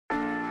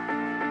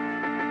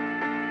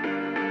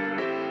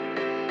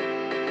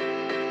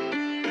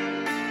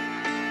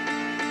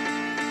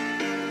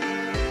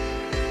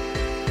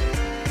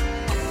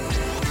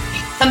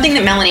something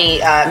that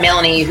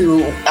Melanie,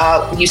 who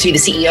used to be the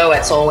CEO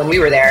at Soul when we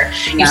were there,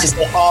 used to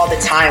say all the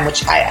time,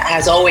 which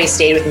has always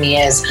stayed with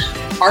me, is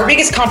our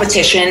biggest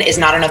competition is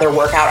not another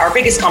workout. Our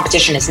biggest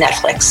competition is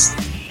Netflix.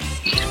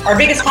 Our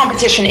biggest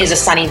competition is a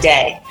sunny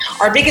day.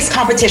 Our biggest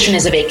competition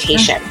is a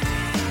vacation.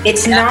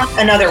 It's not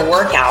another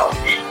workout.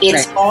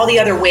 It's all the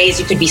other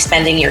ways you could be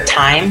spending your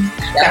time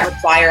that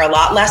require a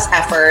lot less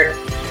effort.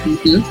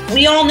 Mm-hmm.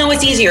 We all know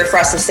it's easier for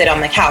us to sit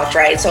on the couch,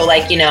 right? So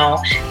like,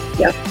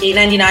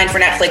 $8.99 for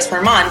Netflix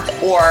per month,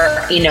 or,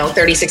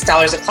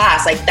 $36 a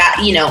class, like that,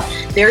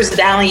 there's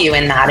value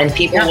in that, and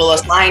people will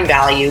assign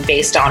value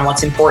based on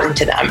what's important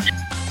to them.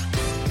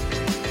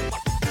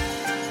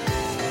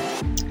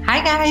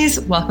 Hi guys,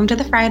 welcome to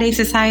the Friday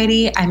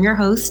Society. I'm your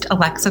host,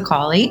 Alexa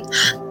Cawley.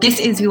 This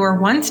is your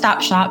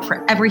one-stop shop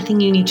for everything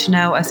you need to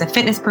know as a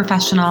fitness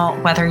professional,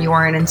 whether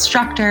you're an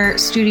instructor,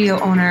 studio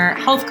owner,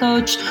 health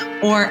coach,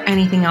 or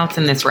anything else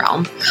in this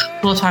realm.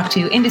 We'll talk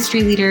to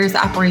industry leaders,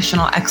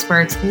 operational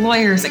experts,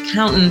 lawyers,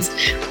 accountants,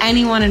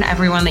 anyone and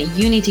everyone that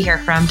you need to hear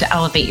from to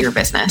elevate your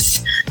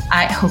business.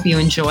 I hope you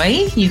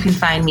enjoy. You can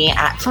find me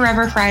at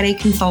Forever Friday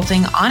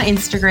Consulting on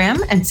Instagram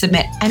and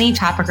submit any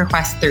topic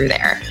requests through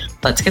there.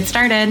 Let's get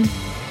started.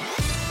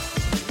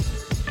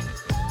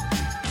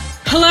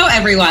 Hello,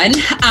 everyone.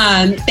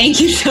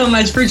 Thank you so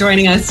much for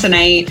joining us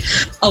tonight.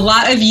 A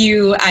lot of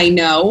you I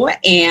know,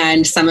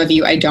 and some of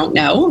you I don't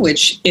know,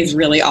 which is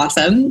really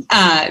awesome.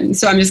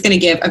 So I'm just going to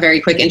give a very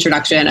quick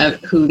introduction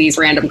of who these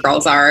random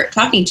girls are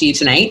talking to you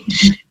tonight.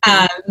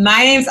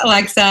 My name's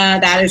Alexa.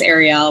 That is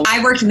Ariel.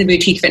 I worked in the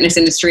boutique fitness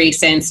industry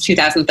since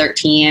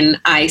 2013.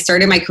 I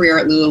started my career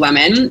at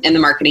Lululemon in the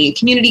marketing and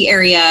community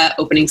area,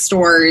 opening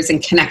stores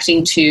and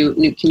connecting to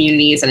new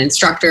communities and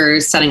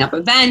instructors, setting up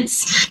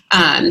events,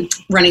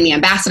 running the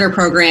ambassador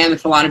program.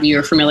 If a lot of you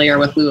are familiar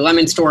with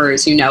Lululemon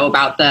stores, you know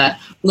about the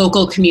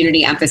local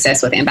community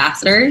emphasis with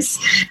ambassadors.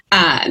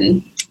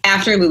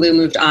 After Lulu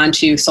moved on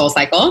to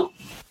SoulCycle,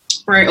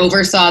 where I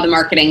oversaw the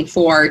marketing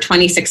for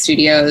 26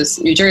 studios,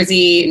 New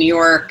Jersey, New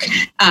York,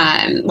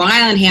 Long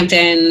Island,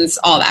 Hamptons,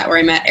 all that, where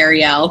I met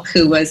Ariel,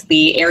 who was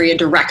the area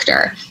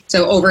director.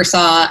 So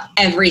oversaw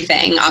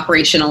everything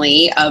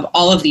operationally of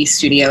all of these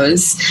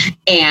studios.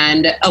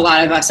 And a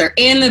lot of us are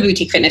in the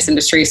boutique fitness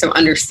industry, so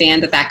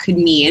understand that could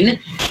mean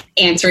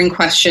answering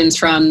questions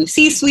from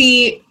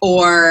C-suite,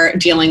 or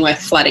dealing with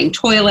flooding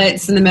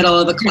toilets in the middle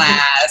of a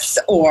class,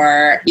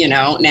 or,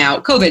 now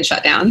COVID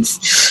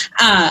shutdowns.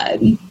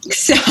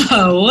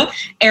 So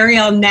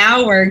Ariel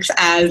now works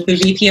as the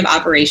VP of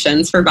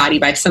Operations for Body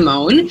by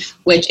Simone,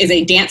 which is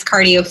a dance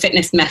cardio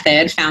fitness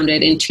method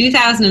founded in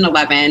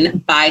 2011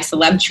 by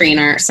celeb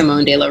trainer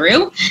Simone De La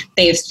Rue.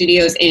 They have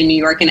studios in New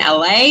York and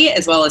LA,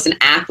 as well as an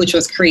app which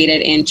was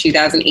created in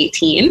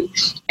 2018.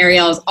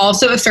 Ariel is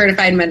also a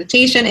certified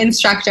meditation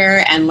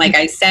instructor, and like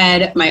I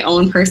said, my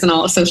own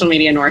personal social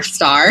media North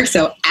Star.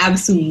 So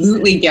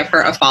absolutely give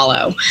her a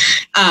follow.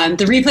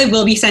 The replay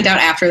will be sent out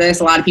after this.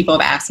 A lot of people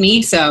have asked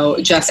me, so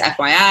just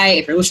FYI,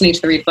 if you're listening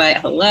to the replay,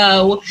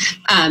 hello,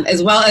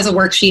 as well as a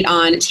worksheet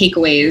on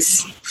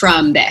takeaways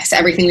from this,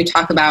 everything we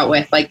talk about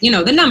with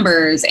the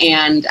numbers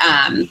and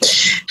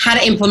how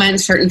to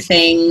implement certain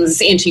things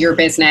into your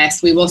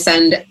business. We will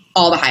send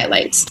all the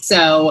highlights.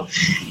 So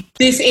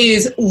this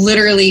is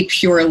literally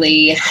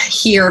purely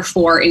here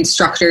for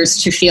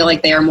instructors to feel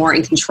like they are more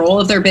in control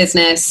of their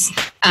business,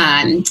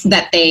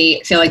 that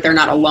they feel like they're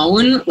not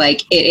alone.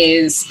 Like it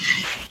is,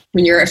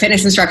 when you're a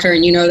fitness instructor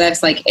and you know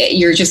this,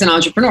 you're just an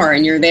entrepreneur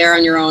and you're there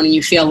on your own and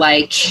you feel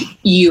like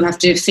you have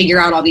to figure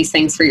out all these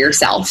things for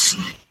yourself.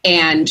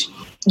 And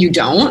you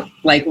don't.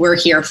 We're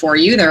here for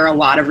you. There are a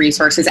lot of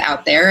resources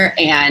out there,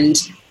 and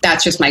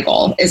that's just my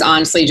goal, is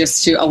honestly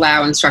just to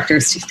allow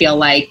instructors to feel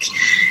like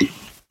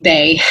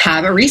they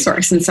have a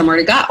resource and somewhere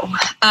to go.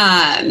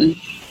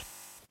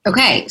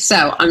 Okay,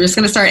 so I'm just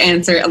going to start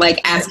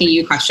asking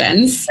you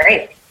questions.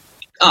 Great.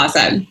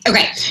 Awesome.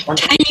 Okay.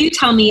 Can you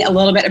tell me a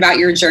little bit about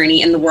your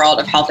journey in the world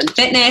of health and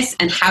fitness,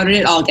 and how did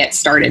it all get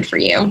started for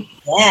you?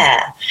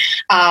 Yeah.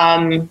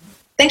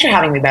 Thanks for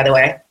having me, by the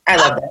way. I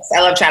love this.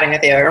 I love chatting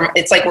with you.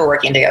 It's like we're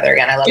working together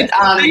again. I love it.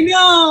 I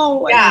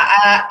know.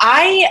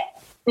 Yeah.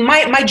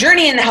 My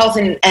journey in the health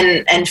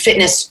and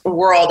fitness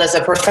world as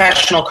a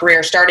professional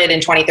career started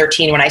in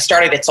 2013 when I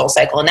started at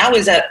SoulCycle, and that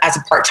was as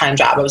a part-time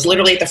job. I was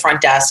literally at the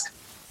front desk.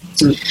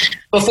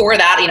 Before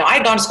that, I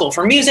had gone to school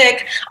for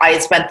music. I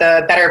had spent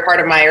the better part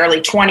of my early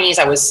 20s.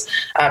 I was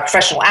a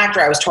professional actor.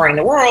 I was touring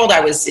the world.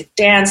 I was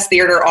dance,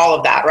 theater, all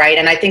of that, right?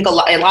 And I think a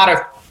lot of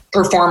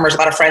performers, a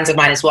lot of friends of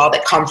mine as well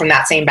that come from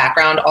that same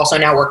background also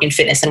now work in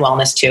fitness and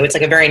wellness too. It's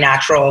a very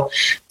natural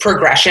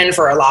progression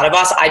for a lot of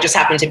us. I just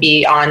happen to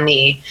be on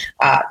the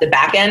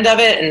back end of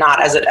it and not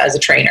as a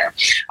trainer.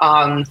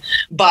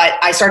 But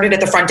I started at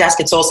the front desk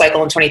at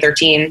SoulCycle in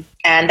 2013.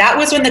 And that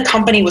was when the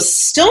company was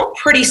still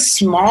pretty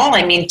small.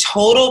 I mean,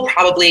 total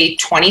probably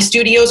 20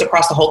 studios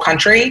across the whole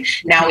country.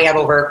 Now we have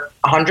over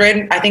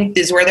 100, I think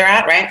is where they're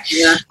at, right?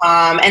 Yeah.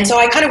 And so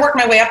I kind of worked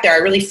my way up there. I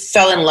really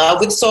fell in love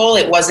with Soul.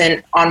 It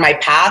wasn't on my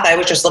path. I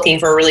was just looking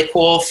for a really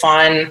cool,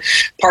 fun,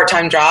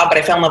 part-time job, but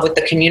I fell in love with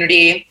the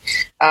community.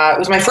 It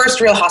was my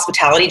first real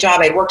hospitality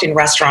job. I'd worked in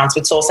restaurants,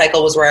 but Soul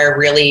Cycle was where I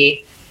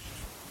really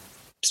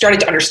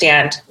started to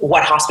understand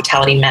what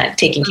hospitality meant,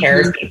 taking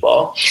care of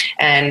people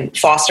and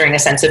fostering a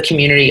sense of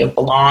community, of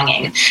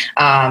belonging,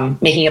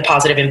 making a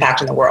positive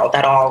impact in the world.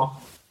 That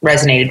all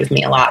resonated with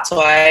me a lot.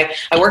 So I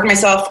worked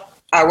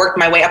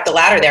my way up the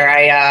ladder there.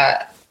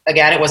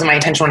 Again, it wasn't my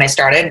intention when I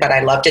started, but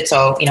I loved it.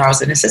 So, I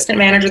was an assistant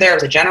manager there. I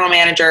was a general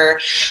manager.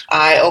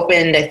 I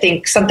opened, I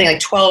think, something like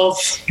 12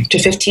 to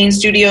 15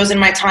 studios in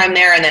my time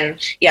there. And then,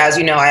 as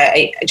you know,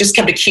 I just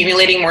kept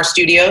accumulating more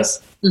studios.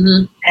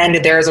 Mm-hmm.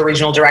 And there as a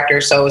regional director,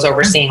 so I was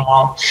overseeing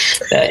all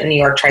the New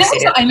York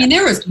tri-state. I mean,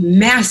 there was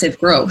massive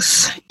growth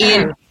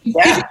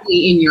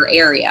specifically in your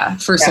area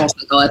for Soul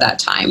Cycle at that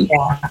time.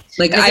 Yeah.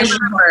 Like I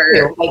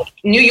remember,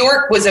 New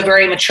York was a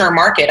very mature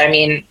market. I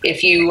mean,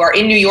 if you are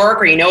in New York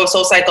or you know of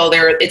Soul Cycle,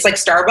 it's like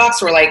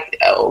Starbucks, where like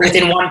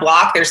within one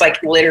block, there's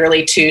like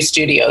literally 2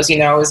 studios. It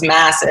was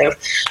massive.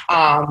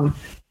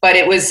 But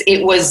it was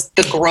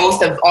the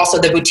growth of also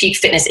the boutique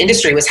fitness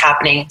industry was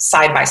happening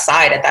side by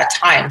side at that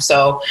time.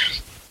 So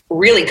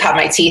really cut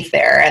my teeth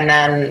there. And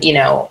then,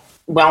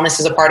 wellness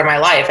is a part of my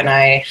life. And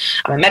I'm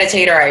a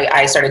meditator.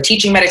 I started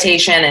teaching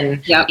meditation,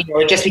 and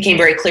it just became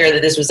very clear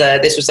that this was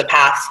a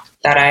path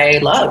that I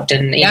loved.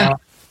 And it's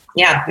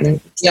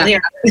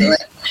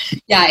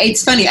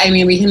funny. I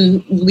mean,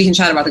 we can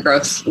chat about the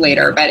growth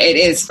later, but it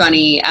is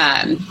funny.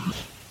 I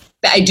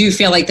do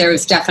feel like there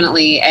was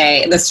definitely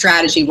the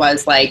strategy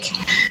was like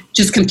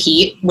just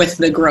compete with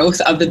the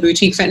growth of the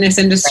boutique fitness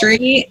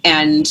industry.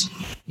 And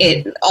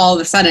it all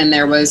of a sudden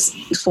there was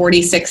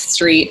 46th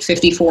Street,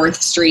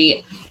 54th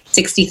Street,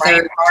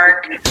 63rd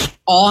Park,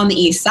 all on the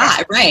east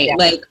side, right? Yeah.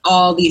 Like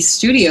all these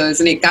studios,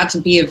 and it got to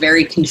be a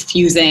very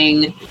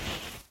confusing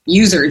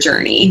user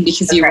journey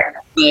because you were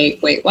like,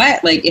 wait,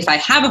 what? Like if I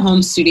have a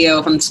home studio,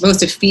 if I'm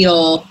supposed to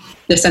feel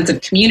the sense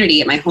of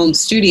community at my home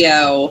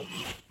studio,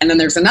 and then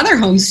there's another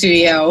home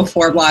studio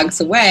 4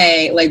 blocks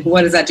away, like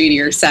what does that do to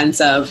your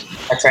sense of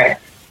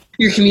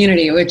your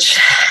community, which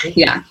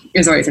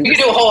is always interesting. You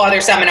can do a whole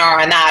other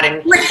seminar on that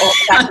and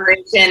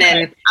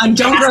separation and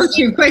don't grow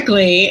too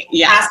quickly.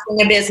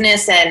 Asking a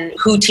business and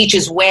who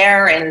teaches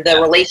where and the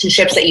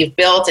relationships that you've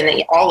built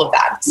and all of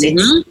that.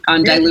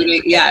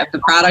 Undiluted. Yeah. If the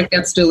product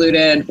gets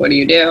diluted, what do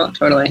you do?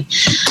 Totally.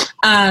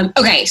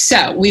 Okay.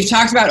 So we've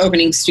talked about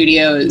opening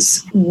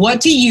studios. What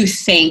do you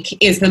think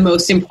is the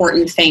most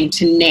important thing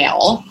to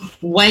nail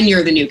when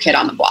you're the new kid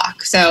on the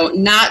block? So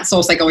not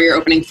Soul Cycle where you're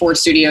opening 4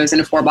 studios in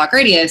a 4-block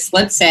radius.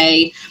 Let's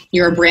say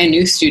you're a brand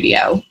new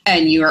studio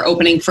and you are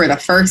opening for the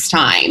first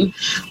time.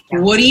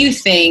 What do you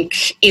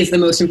think is the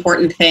most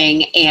important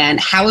thing, and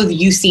how have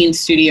you seen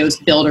studios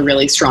build a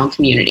really strong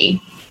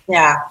community?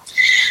 Yeah.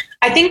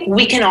 I think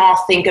we can all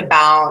think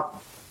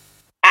about,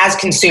 as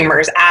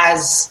consumers,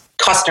 as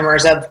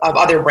customers of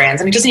other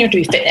brands, and it doesn't have to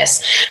be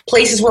fitness,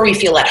 places where we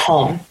feel at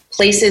home,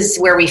 places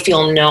where we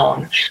feel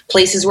known,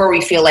 places where we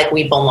feel like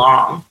we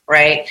belong,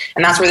 right?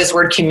 And that's where this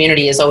word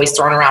community is always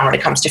thrown around when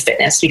it comes to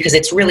fitness, because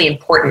it's really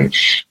important.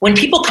 When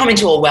people come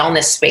into a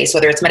wellness space,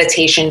 whether it's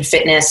meditation,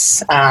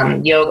 fitness,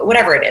 yoga,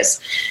 whatever it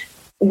is,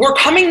 we're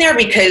coming there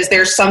because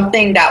there's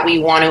something that we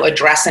want to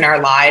address in our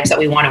lives, that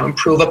we want to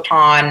improve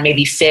upon,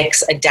 maybe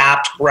fix,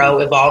 adapt, grow,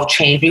 evolve,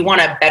 change. We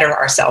want to better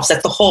ourselves.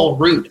 That's the whole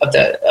root of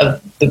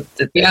the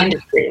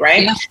industry,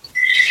 right? Yeah.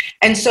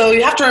 And so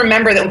you have to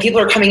remember that when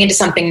people are coming into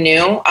something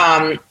new,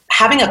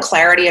 having a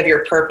clarity of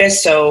your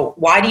purpose. So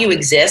why do you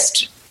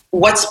exist?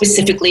 What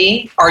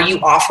specifically are you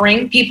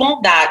offering people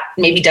that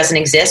maybe doesn't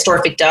exist? Or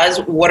if it does,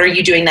 what are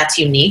you doing that's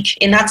unique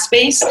in that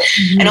space?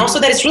 Mm-hmm. And also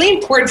that it's really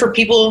important for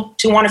people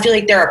to want to feel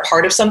like they're a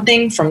part of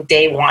something from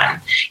day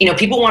one.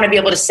 People want to be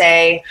able to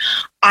say,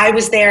 I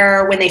was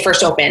there when they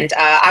first opened.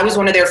 I was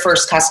one of their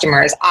first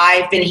customers.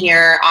 I've been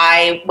here.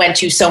 I went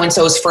to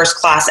so-and-so's first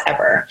class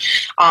ever.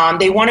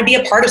 They want to be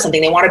a part of something.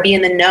 They want to be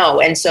in the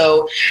know. And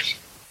so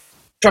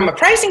from a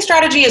pricing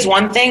strategy is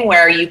one thing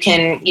where you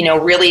can,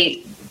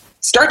 really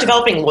start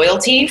developing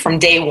loyalty from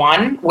day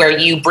one, where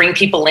you bring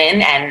people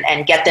in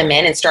and get them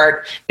in and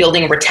start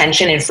building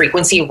retention and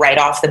frequency right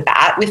off the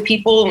bat with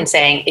people and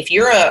saying, if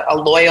you're a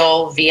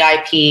loyal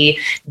VIP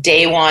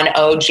day one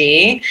OG,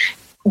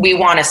 we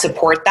want to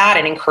support that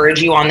and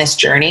encourage you on this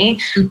journey.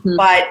 Mm-hmm.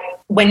 But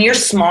when you're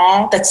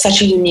small, that's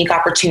such a unique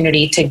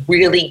opportunity to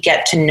really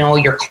get to know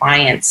your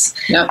clients.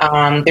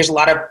 Yep. There's a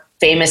lot of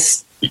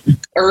famous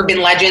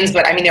urban legends,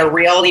 but I mean, they're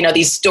real,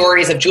 these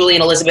stories of Julie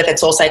and Elizabeth at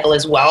Soul Cycle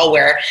as well,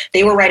 where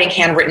they were writing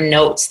handwritten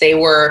notes. They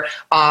were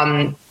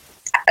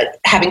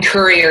having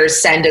couriers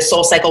send a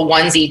Soul Cycle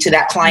onesie to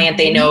that client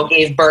they know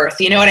gave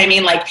birth. You know what I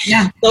mean?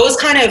 Those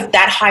kind of,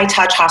 that high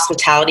touch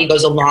hospitality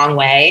goes a long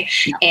way.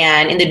 Yeah.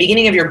 And in the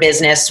beginning of your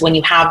business, when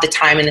you have the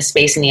time and the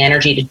space and the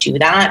energy to do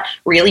that,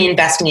 really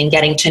investing in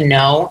getting to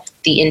know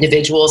the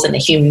individuals and the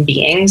human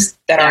beings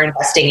that are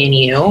investing in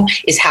you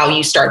is how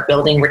you start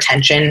building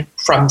retention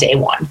from day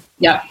one.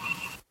 Yeah.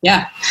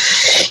 Yeah.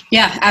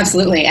 Yeah,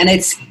 absolutely. And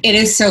it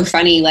is so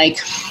funny. Like,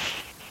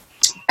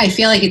 I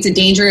feel like it's a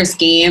dangerous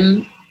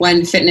game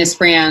when fitness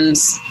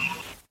brands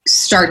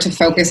start to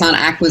focus on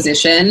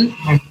acquisition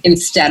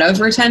instead of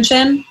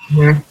retention,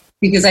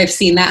 because I've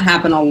seen that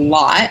happen a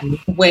lot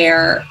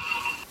where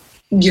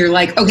you're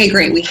like, okay,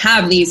 great, we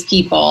have these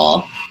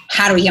people.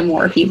 How do we get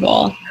more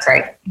people?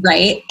 Right.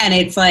 Right. And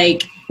it's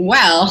like,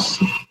 well,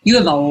 you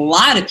have a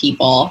lot of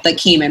people that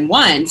came in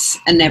once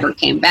and never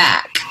came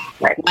back.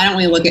 Right. Why don't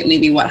we look at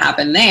maybe what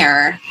happened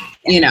there?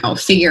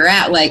 Figure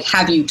out, like,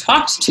 have you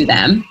talked to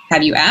them?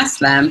 Have you asked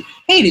them,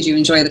 hey, did you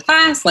enjoy the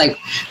class? Like,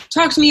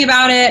 talk to me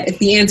about it. If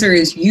the answer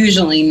is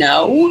usually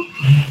no.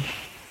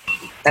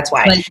 That's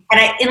why.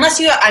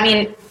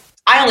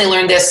 I only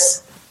learned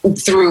this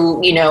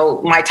through,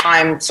 my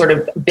time sort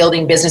of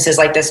building businesses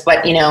like this.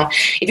 But,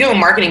 if you have a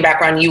marketing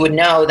background, you would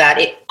know that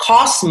it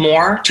costs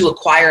more to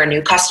acquire a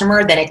new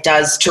customer than it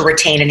does to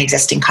retain an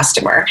existing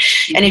customer.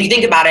 And if you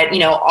think about it,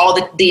 all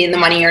the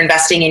money you're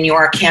investing in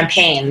your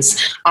campaigns,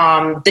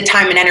 the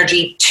time and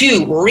energy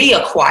to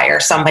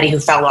reacquire somebody who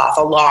fell off,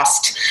 a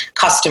lost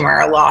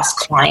customer, a lost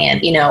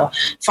client,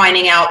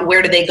 finding out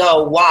where do they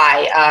go,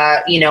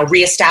 why,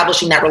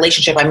 reestablishing that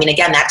relationship. I mean,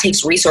 again, that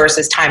takes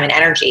resources, time, and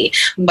energy.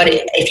 But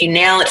if you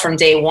nail it from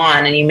day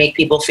one and you make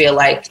people feel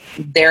like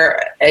they're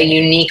a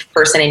unique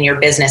person in your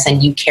business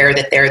and you care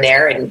that they're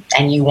there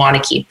and you want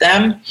to keep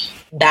them,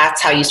 that's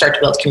how you start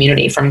to build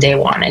community from day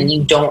one. And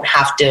you don't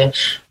have to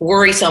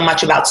worry so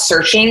much about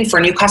searching for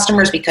new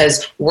customers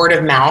because word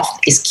of mouth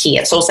is key.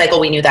 At SoulCycle,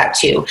 we knew that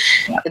too.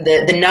 Yeah.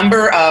 The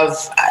number of,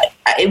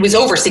 it was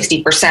over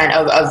 60%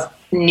 of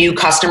new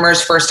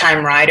customers,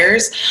 first-time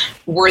riders,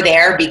 were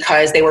there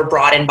because they were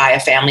brought in by a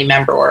family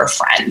member or a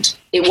friend.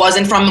 It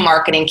wasn't from a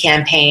marketing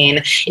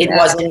campaign. It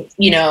wasn't,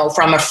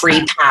 from a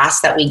free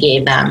pass that we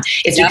gave them.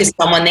 It's because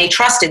someone they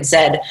trusted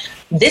said,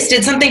 this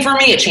did something for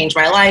me. It changed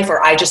my life,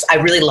 or I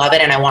really love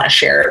it and I want to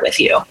share it with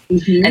you.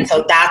 Mm-hmm. And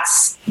so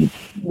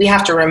we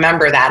have to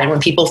remember that. And when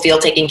people feel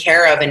taken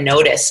care of and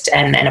noticed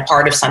and a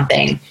part of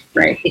something,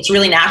 right, it's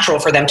really natural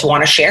for them to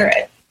want to share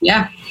it.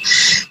 Yeah,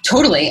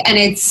 totally. And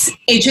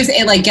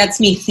it gets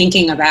me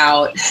thinking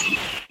about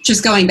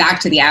just going back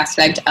to the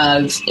aspect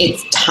of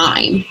it's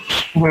time.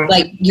 Mm-hmm.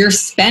 Like, you're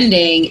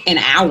spending an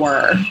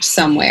hour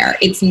somewhere.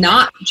 You're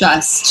not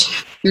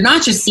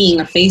just seeing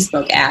a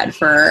Facebook ad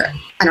for,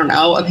 I don't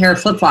know, a pair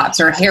of flip-flops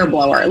or a hair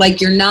blower. Like,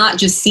 you're not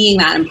just seeing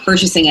that and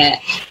purchasing it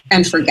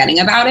and forgetting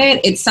about it.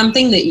 It's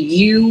something that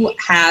you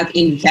have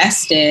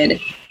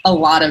invested a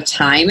lot of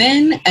time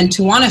in, and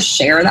to want to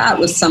share that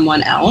with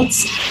someone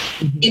else,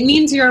 it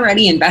means you're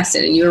already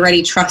invested and you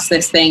already trust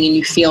this thing and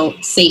you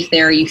feel safe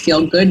there, you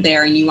feel good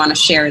there, and you want to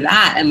share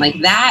that. And like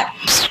that,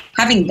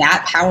 having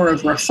that power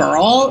of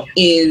referral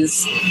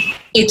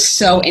it's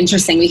so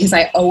interesting, because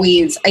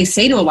I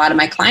say to a lot of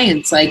my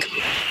clients, like,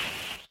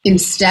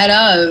 instead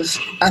of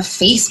a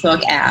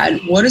Facebook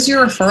ad, what does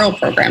your referral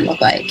program look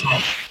like?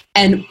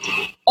 And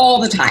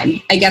all the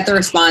time I get the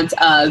response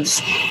of,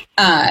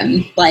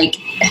 like,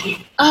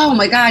 oh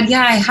my God,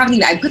 yeah,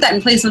 I put that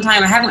in place one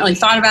time. I haven't really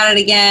thought about it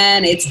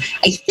again. I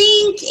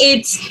think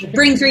it's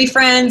bring 3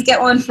 friends,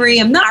 get 1 free.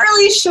 I'm not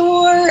really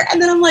sure.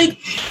 And then I'm like,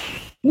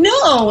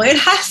 no, it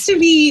has to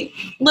be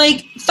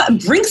like,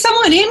 bring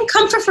someone in,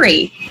 come for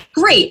free.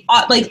 Great.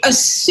 Like a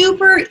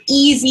super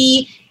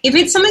easy, if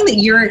it's something that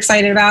you're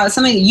excited about,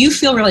 something that you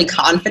feel really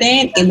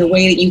confident in the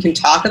way that you can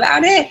talk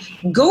about it,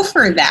 go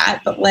for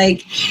that. But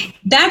like,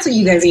 that's what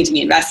you guys need to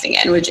be investing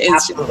in, which is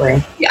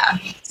absolutely, yeah.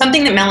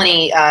 Something that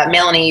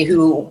Melanie,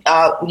 who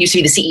used to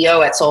be the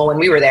CEO at Soul when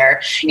we were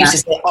there, used to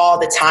say all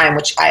the time,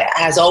 which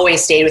has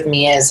always stayed with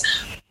me, is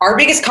our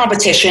biggest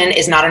competition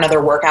is not another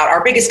workout.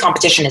 Our biggest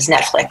competition is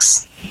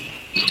Netflix.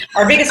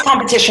 Our biggest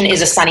competition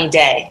is a sunny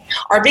day.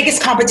 Our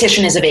biggest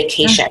competition is a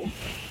vacation.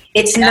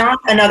 It's not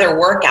another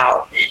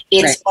workout.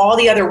 It's all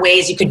the other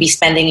ways you could be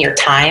spending your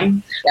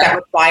time that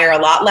require a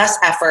lot less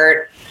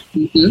effort.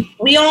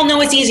 Mm-hmm. We all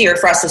know it's easier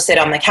for us to sit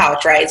on the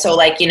couch, right? So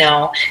like,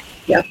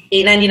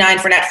 $8.99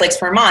 for Netflix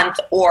per month,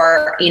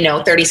 or,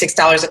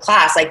 $36 a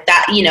class, like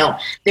that,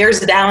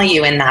 there's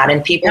value in that,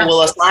 and people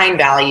will assign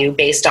value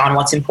based on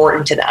what's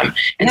important to them.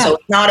 And so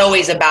it's not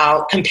always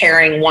about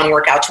comparing one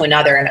workout to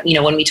another. And,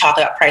 when we talk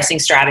about pricing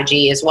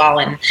strategy as well,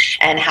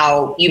 and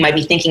how you might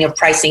be thinking of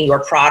pricing your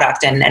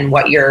product and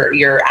what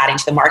you're adding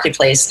to the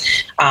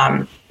marketplace,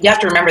 you have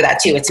to remember that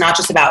too. It's not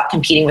just about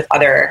competing with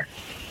other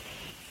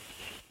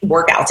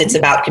workouts. It's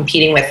about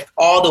competing with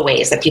all the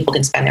ways that people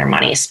can spend their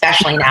money,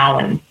 especially now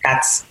when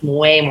that's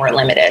way more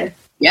limited.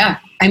 Yeah.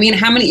 I mean,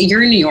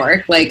 you're in New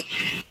York, like,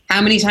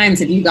 how many times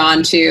have you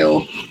gone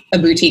to a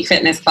boutique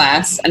fitness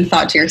class and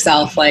thought to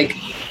yourself, like,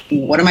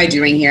 what am I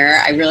doing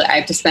here? I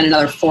have to spend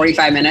another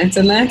 45 minutes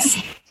in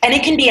this. And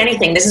it can be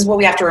anything. This is what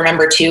we have to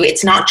remember too.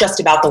 It's not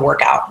just about the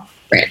workout.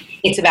 Right.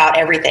 It's about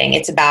everything.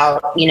 It's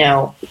about,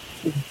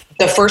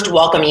 the first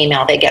welcome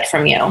email they get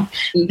from you,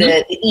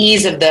 the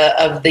ease of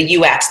the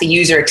UX, the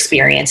user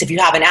experience. If you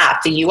have an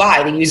app, the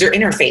UI, the user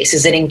interface,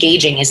 is it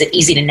engaging? Is it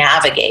easy to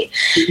navigate?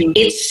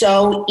 It's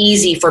so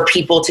easy for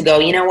people to go,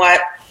 you know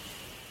what?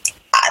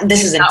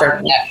 This isn't for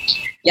me.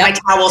 My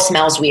towel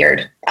smells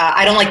weird.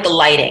 I don't like the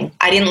lighting.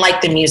 I didn't like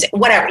the music.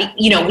 Whatever.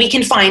 We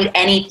can find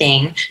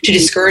anything to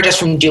discourage us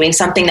from doing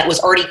something that was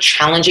already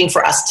challenging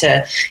for us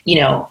to,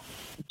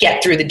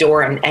 get through the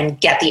door and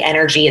get the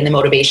energy and the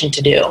motivation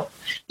to do.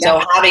 So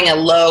having a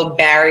low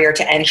barrier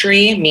to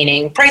entry,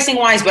 meaning pricing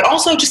wise, but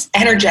also just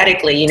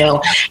energetically,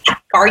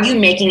 are you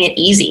making it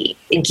easy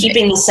and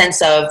keeping the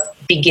sense of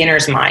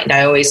beginner's mind?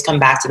 I always come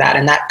back to that.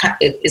 And that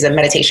is a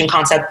meditation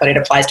concept, but it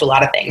applies to a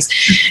lot of things.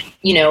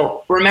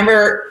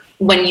 Remember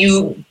when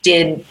you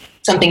did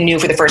something new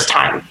for the first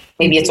time,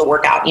 maybe it's a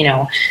workout,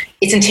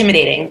 it's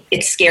intimidating.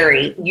 It's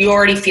scary. You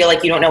already feel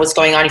like you don't know what's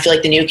going on. You feel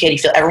like the new kid. You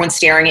feel everyone's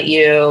staring at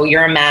you.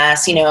 You're a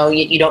mess. You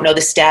don't know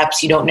the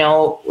steps. You don't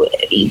know.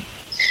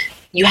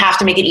 You have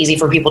to make it easy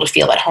for people to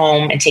feel at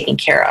home and taken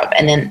care of.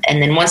 And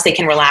then once they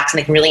can relax and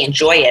they can really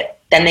enjoy it,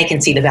 then they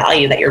can see the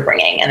value that you're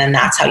bringing. And then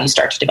that's how you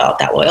start to develop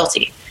that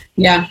loyalty.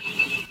 Yeah.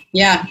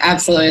 Yeah,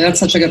 absolutely. That's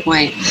such a good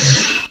point.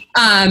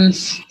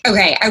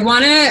 Okay. I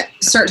want to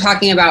start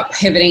talking about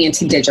pivoting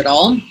into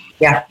digital.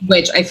 Yeah.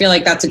 Which I feel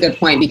like that's a good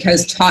point,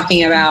 because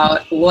talking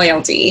about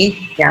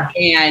loyalty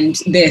and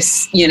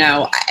this,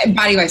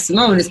 Body by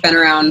Simone has been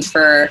around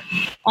for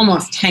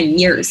almost 10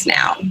 years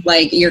now.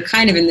 Like, you're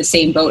kind of in the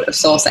same boat of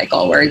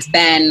SoulCycle, where it's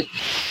been,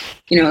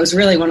 it was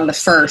really one of the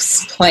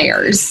first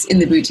players in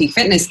the boutique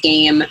fitness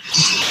game.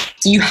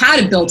 So you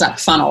had a built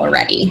up funnel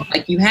already.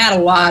 Like, you had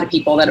a lot of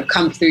people that have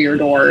come through your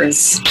doors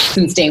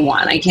since day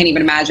one. I can't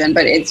even imagine,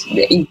 but it's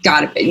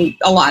got to be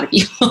a lot of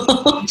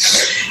people.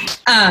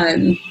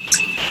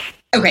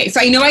 Okay,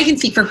 so I know I can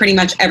speak for pretty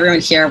much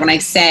everyone here when I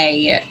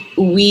say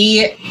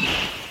we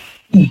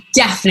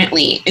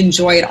definitely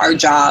enjoyed our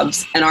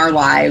jobs and our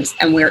lives,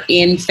 and we're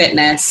in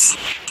fitness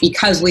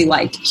because we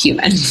like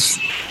humans.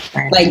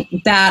 Right. Like,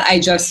 that I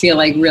just feel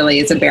like really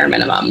is a bare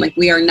minimum. Like,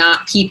 we are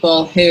not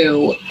people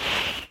who,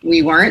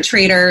 we weren't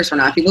traders. We're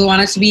not people who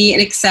wanted to be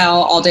in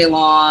Excel all day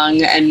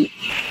long, and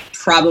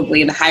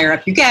probably the higher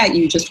up you get,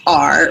 you just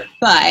are.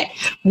 But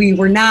we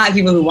were not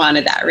people who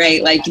wanted that,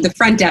 right? Like, the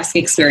front desk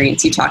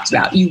experience you talked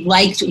about. You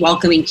liked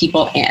welcoming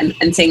people in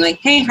and saying like,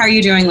 hey, how are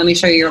you doing? Let me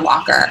show you your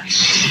locker.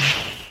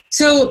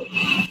 So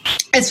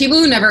as people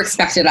who never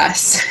expected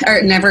us,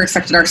 or never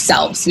expected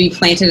ourselves to be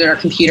planted at our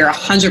computer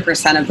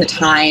 100% of the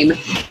time,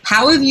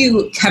 how have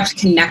you kept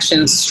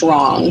connections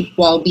strong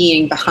while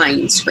being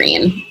behind the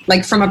screen?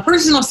 Like, from a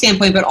personal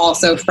standpoint, but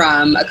also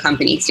from a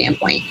company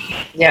standpoint?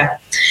 Yeah.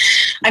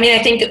 I mean,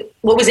 I think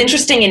what was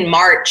interesting in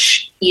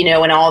March,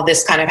 when all of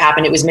this kind of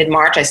happened, it was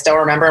mid-March. I still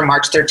remember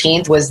March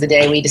 13th was the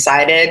day we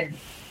decided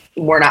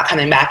we're not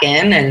coming back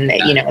in. And,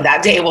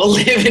 that day will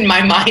live in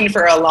my mind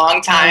for a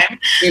long time.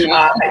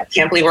 I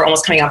can't believe we're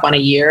almost coming up on a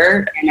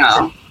year. I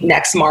know.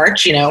 Next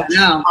March, And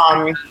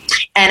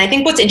I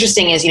think what's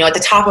interesting is, at the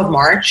top of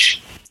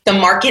March, the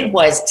market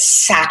was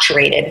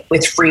saturated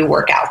with free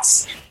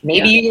workouts.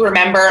 Maybe you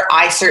remember,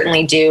 I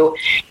certainly do.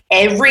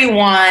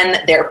 Everyone,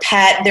 their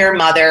pet, their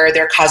mother,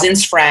 their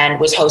cousin's friend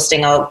was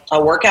hosting a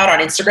workout on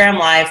Instagram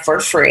Live for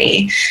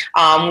free.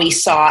 We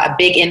saw a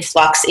big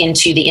influx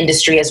into the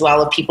industry as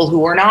well of people who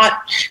were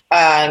not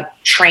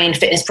trained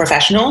fitness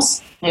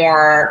professionals,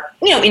 more,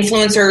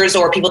 influencers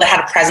or people that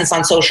had a presence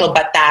on social,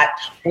 but that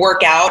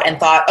work out and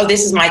thought, oh,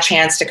 this is my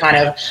chance to kind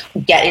of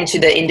get into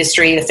the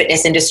industry, the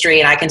fitness industry,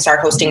 and I can start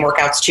hosting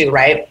workouts too,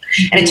 right?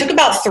 And it took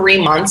about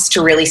 3 months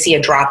to really see a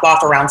drop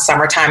off around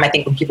summertime. I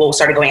think when people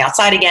started going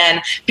outside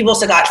again, people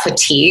also got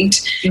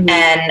fatigued.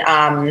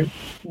 And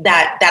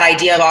that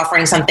idea of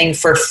offering something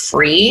for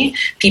free,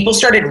 people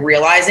started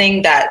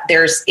realizing that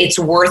it's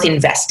worth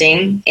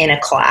investing in a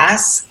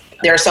class.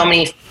 There are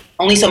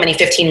only so many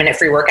 15-minute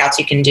free workouts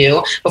you can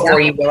do before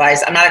you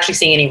realize I'm not actually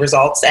seeing any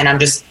results, and I'm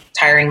just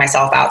tiring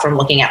myself out from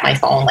looking at my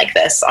phone like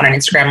this on an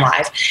Instagram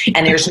Live,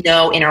 and there's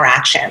no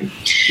interaction.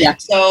 Yeah.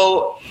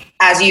 So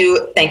as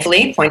you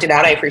thankfully pointed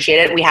out, I appreciate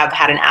it. We have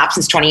had an app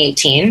since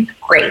 2018.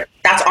 Great.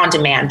 That's on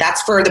demand.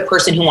 That's for the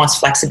person who wants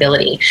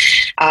flexibility.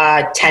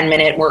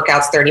 10-minute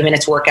workouts, 30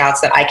 minutes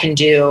workouts that I can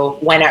do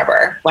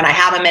whenever. When I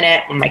have a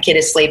minute, when my kid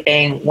is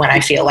sleeping, when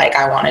I feel like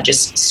I want to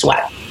just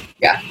sweat.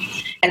 Yeah.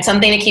 And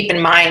something to keep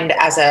in mind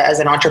as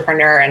an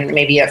entrepreneur and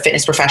maybe a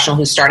fitness professional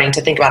who's starting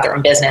to think about their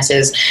own business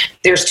is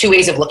there's two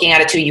ways of looking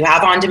at it too. You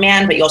have on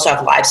demand, but you also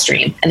have live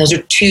stream. And those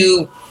are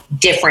two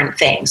different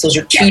things. Those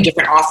are two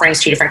different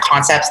offerings, two different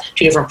concepts,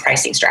 two different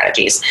pricing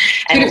strategies.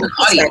 And different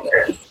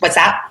audiences. What's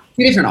that?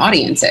 Two different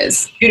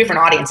audiences. Two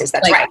different audiences.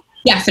 That's right.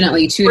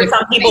 Definitely two For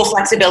different some people,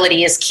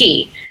 flexibility is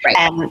key. Right.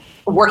 And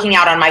working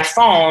out on my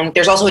phone,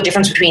 there's also a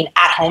difference between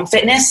at-home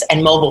fitness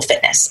and mobile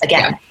fitness.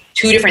 Again,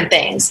 two different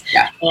things.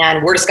 Yeah.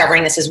 And we're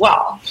discovering this as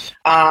well.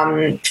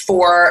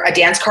 For a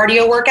dance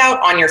cardio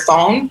workout on your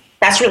phone,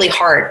 that's really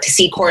hard to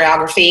see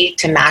choreography,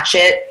 to match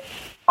it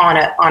on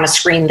a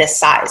screen this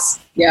size.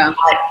 Yeah.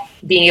 But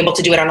being able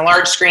to do it on a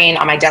large screen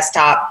on my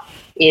desktop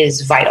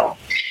is vital.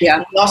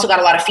 Yeah. We also got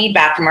a lot of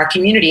feedback from our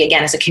community.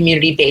 Again, it's a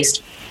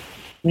community-based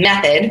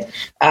method,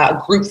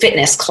 group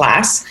fitness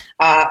class.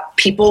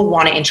 People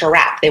want to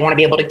interact. They want to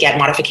be able to get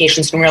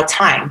modifications in real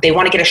time. They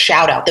want to get a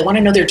shout out. They want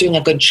to know they're doing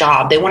a good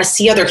job. They want to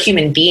see other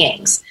human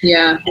beings.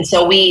 Yeah. And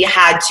so we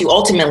had to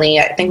ultimately,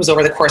 I think it was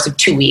over the course of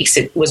 2 weeks,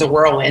 it was a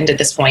whirlwind at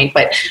this point,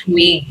 but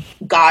we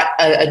got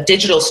a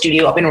digital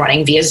studio up and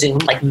running via Zoom,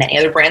 like many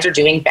other brands are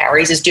doing.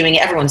 Barry's is doing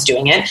it. Everyone's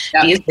doing it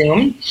via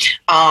Zoom,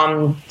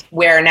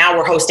 where now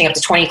we're hosting up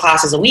to 20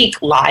 classes a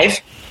week live.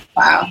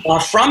 Wow.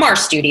 From our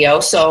studio.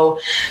 So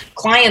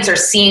clients are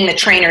seeing the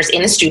trainers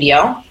in the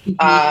studio.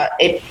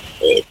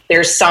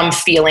 There's some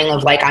feeling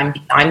of like,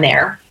 I'm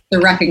there. The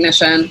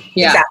recognition.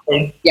 Yeah.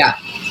 Exactly. Yeah.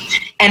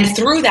 And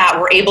through that,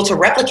 we're able to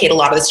replicate a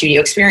lot of the studio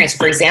experience.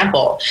 For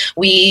example,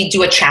 we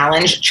do a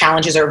challenge.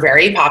 Challenges are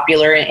very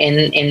popular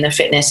in the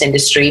fitness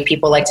industry.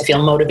 People like to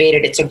feel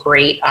motivated. It's a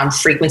great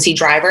frequency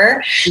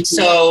driver.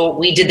 So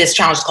we did this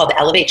challenge called the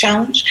Elevate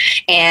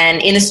Challenge. And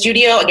in the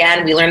studio,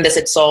 again, we learned this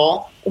at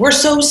Soul. We're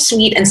so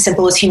sweet and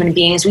simple as human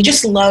beings. We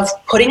just love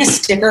putting a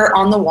sticker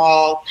on the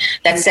wall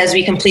that says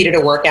we completed a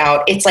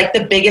workout. It's like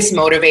the biggest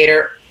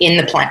motivator in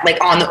the planet,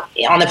 like on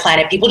the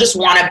planet. People just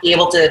want to be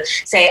able to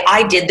say,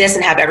 I did this,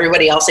 and have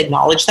everybody else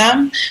acknowledge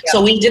them. Yeah.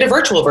 So we did a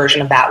virtual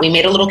version of that. We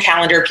made a little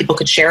calendar. People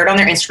could share it on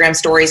their Instagram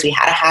stories. We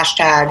had a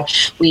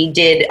hashtag. We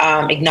did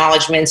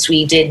acknowledgements.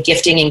 We did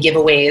gifting and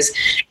giveaways.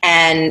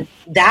 And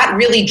that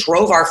really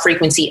drove our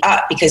frequency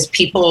up because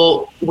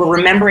people were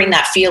remembering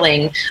that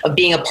feeling of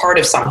being a part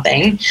of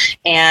something.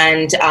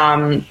 And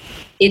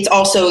it's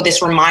also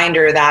this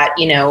reminder that,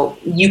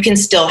 you can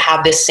still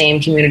have this same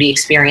community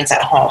experience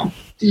at home.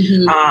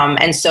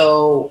 And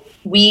so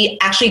we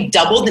actually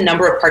doubled the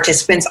number of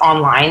participants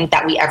online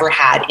that we ever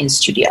had in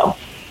studio.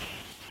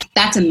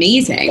 That's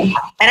amazing.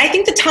 And I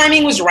think the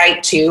timing was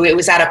right too. It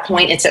was at a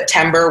point in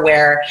September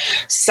where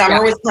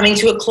summer was coming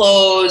to a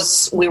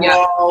close. We were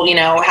all,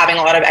 having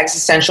a lot of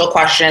existential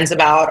questions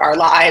about our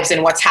lives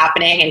and what's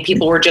happening. And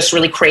people were just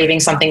really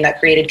craving something that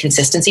created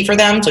consistency for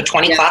them. So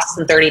 20 classes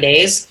in 30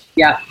 days.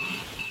 Yeah.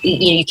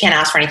 You can't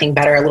ask for anything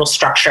better, a little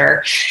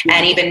structure.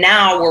 And even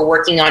now we're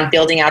working on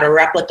building out a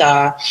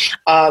replica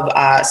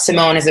of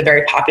Simone is a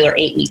very popular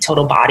 8-week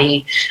total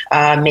body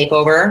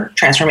makeover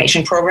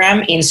transformation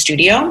program in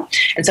studio.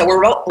 And so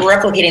we're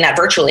replicating that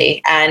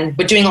virtually, and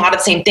we're doing a lot of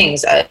the same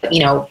things,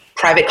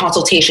 private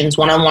consultations,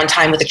 one-on-one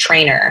time with a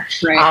trainer.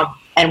 Right.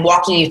 And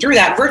walking you through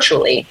that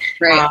virtually.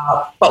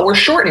 Right. But we're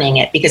shortening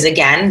it because,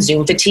 again,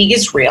 Zoom fatigue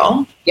is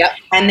real. Yep.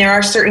 And there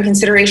are certain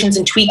considerations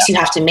and tweaks you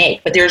have to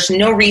make. But there's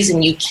no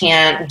reason you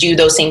can't do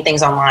those same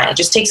things online. It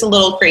just takes a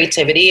little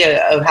creativity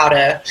of how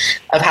to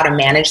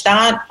manage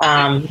that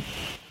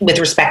with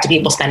respect to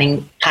people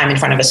spending time in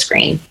front of a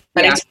screen.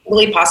 But it's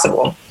really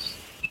possible.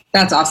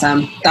 That's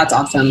awesome.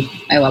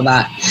 I love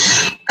that.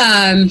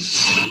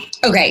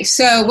 Okay,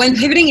 so when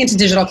pivoting into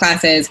digital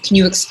classes, can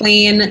you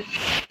explain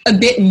a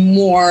bit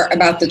more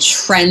about the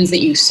trends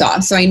that you saw?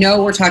 So I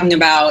know we're talking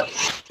about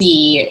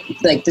the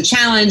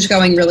challenge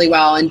going really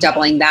well and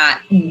doubling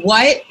that.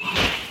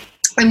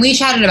 And we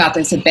chatted about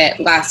this a bit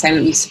last time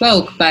that we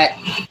spoke, but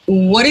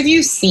what have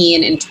you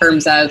seen in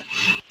terms of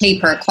pay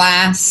per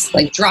class,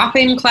 like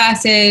drop-in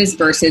classes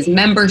versus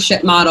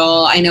membership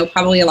model? I know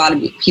probably a lot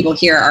of people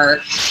here are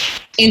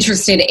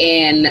interested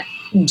in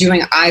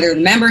doing either the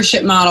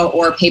membership model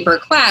or pay per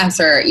class,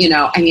 or, at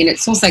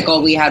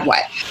SoulCycle, we had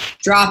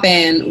drop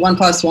in,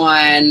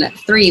 1+1,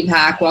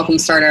 3-pack, welcome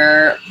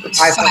starter,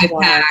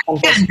 5-pack,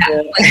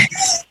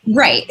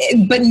 right.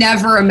 But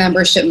never a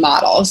membership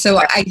model. So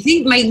I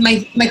think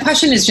my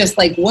question is just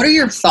what are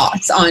your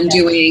thoughts on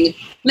doing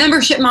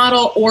membership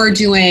model or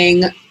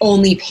doing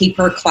only pay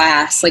per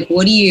class?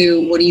 What are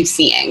you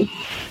seeing?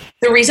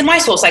 The reason why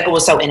SoulCycle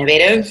was so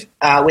innovative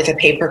with a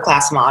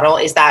pay-per-class model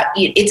is that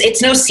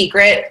it's no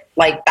secret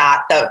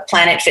that the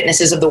Planet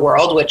Fitnesses of the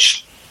world,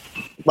 which,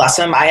 bless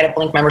them, I had a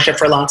Blink membership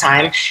for a long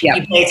time. Yep.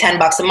 You pay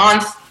 $10 a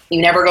month.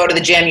 You never go to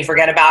the gym, you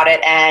forget about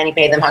it, and you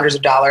pay them hundreds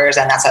of dollars,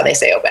 and that's how they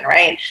stay open,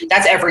 right?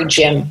 That's every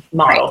gym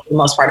model, for the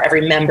most part,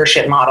 every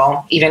membership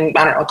model, even,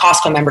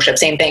 Costco membership,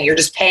 same thing. You're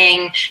just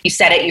paying, you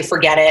set it, you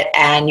forget it,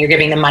 and you're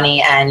giving them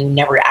money, and you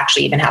never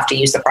actually even have to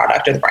use the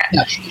product or the brand.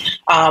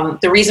 Yep.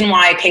 The reason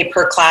why pay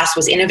per class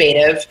was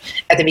innovative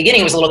at the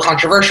beginning was a little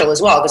controversial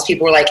as well, because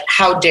people were like,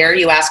 how dare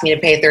you ask me to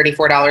pay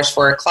 $34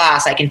 for a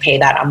class? I can pay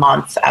that a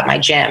month at my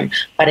gym.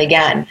 But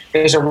again,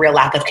 there's a real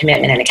lack of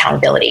commitment and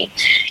accountability.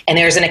 And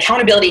there's an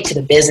accountability to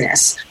the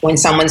business when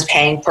someone's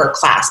paying per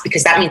class,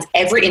 because that means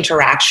every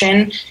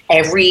interaction,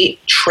 every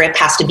trip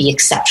has to be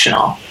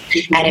exceptional.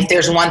 Mm-hmm. And if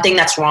there's one thing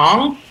that's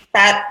wrong,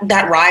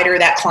 that rider,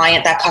 that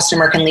client, that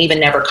customer can leave and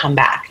never come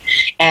back.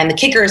 And the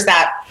kicker is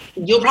that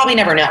you'll probably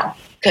never know,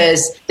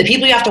 because the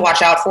people you have to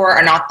watch out for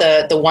are not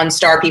the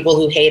 1-star people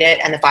who hate it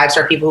and the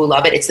 5-star people who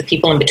love it. It's the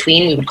people in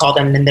between. We would call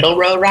them the middle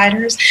row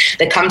riders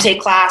that come take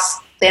class.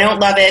 They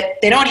don't love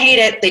it. They don't hate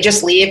it. They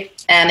just leave.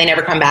 and they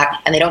never come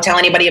back, and they don't tell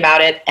anybody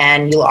about it,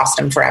 and you lost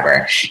them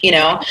forever,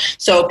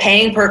 So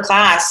paying per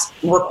class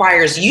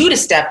requires you to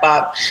step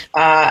up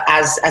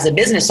as a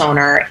business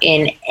owner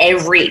in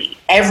every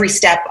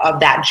step of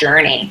that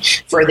journey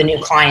for the new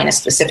client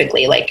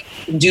specifically. Like,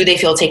 do they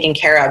feel taken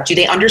care of? Do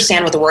they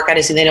understand what the workout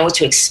is? Do they know what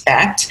to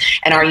expect?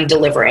 And are you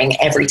delivering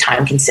every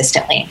time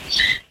consistently?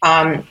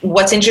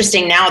 What's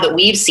interesting now that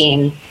we've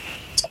seen,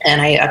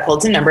 and I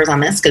pulled some numbers on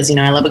this because,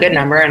 I love a good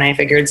number, and I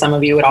figured some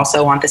of you would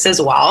also want this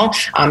as well.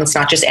 It's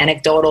not just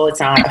anecdotal. It's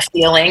not a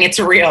feeling. It's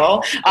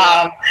real.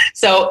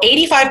 So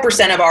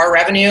 85% of our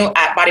revenue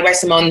at Body by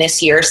Simone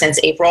this year since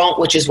April,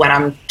 which is when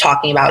I'm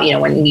talking about,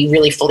 when we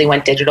really fully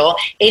went digital,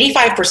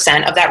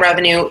 85% of that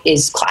revenue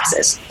is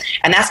classes.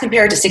 And that's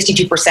compared to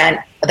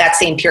 62% of that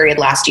same period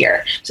last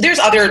year. So there's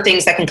other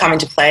things that can come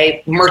into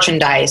play,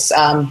 merchandise,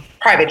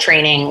 private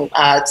training,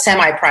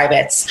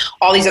 semi-privates,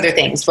 all these other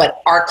things.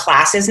 But our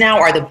classes now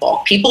are the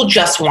bulk. People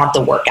just want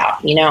the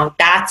workout,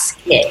 that's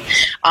it.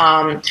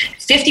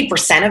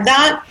 50% of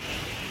that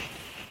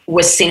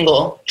was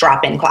single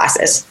drop-in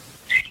classes.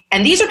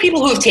 And these are people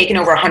who have taken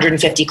over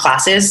 150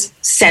 classes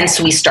since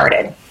we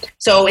started.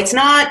 So it's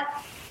not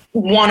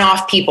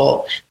one-off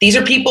people. These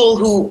are people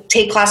who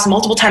take class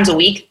multiple times a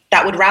week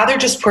that would rather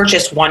just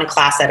purchase one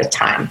class at a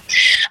time.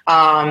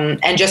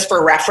 And just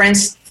for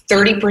reference,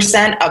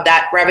 30% of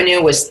that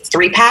revenue was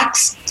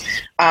 3-packs.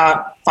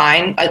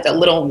 Fine, a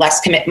little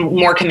less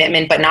more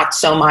commitment, but not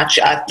so much.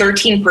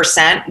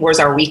 13% was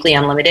our weekly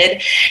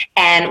unlimited.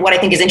 And what I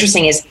think is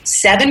interesting is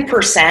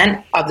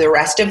 7% of the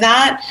rest of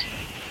that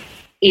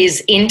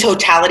is in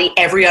totality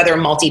every other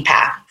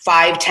multi-pack,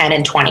 5, 10,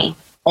 and 20.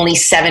 Only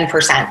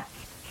 7%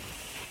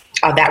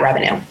 of that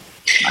revenue.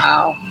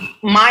 Wow.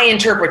 My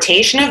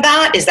interpretation of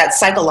that is that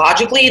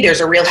psychologically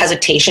there's a real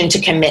hesitation to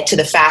commit to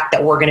the fact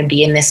that we're going to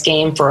be in this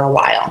game for a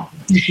while.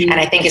 Mm-hmm. And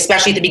I think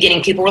especially at the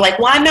beginning, people were like,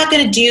 well, I'm not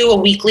going to do a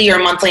weekly or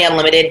monthly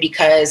unlimited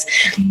because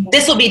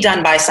this will be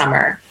done by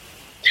summer.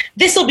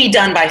 This will be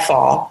done by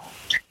fall.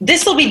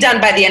 This will be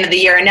done by the end of the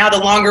year. And now the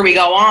longer we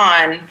go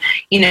on,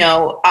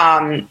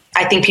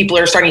 I think people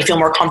are starting to feel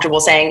more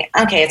comfortable saying,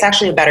 okay, it's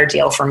actually a better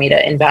deal for me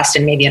to invest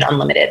in maybe an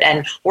unlimited.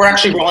 And we're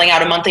actually rolling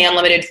out a monthly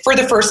unlimited for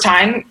the first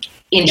time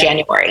in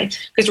January,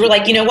 because we're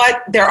like, you know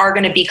what? There are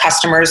going to be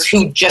customers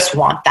who just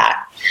want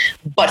that.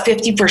 But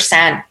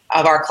 50%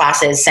 of our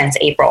classes since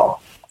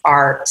April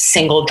are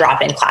single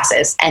drop-in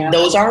classes. And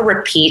those are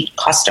repeat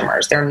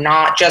customers. They're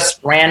not just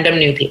random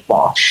new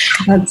people.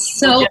 That's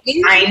so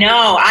I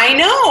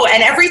know.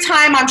 And every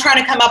time I'm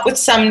trying to come up with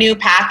some new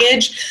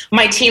package,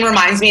 my team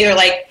reminds me, they're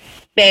like,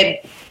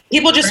 babe,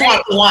 people just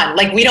want one.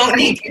 Like, we don't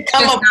need to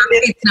come up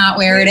with it's not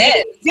where it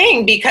is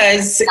thing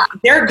because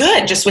they're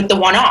good just with the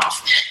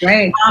one-off.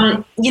 Right.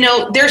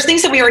 There's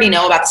things that we already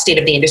know about the state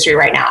of the industry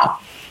right now.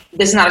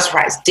 This is not a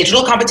surprise.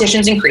 Digital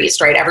competition's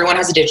increased, right? Everyone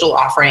has a digital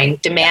offering.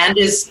 Demand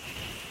is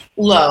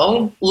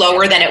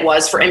lower than it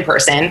was for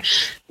in-person.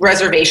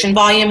 Reservation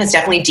volume has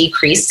definitely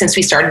decreased since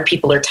we started.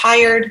 People are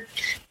tired.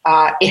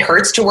 It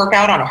hurts to work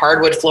out on a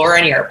hardwood floor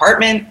in your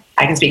apartment.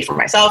 I can speak for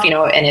myself,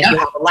 and if you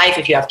have a life,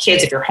 if you have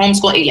kids, if you're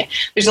homeschooling,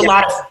 there's a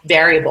lot of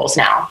variables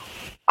now.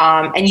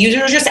 And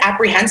users are just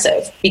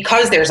apprehensive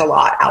because there's a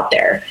lot out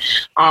there.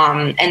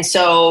 And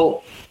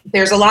so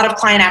there's a lot of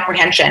client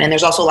apprehension, and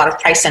there's also a lot of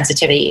price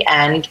sensitivity.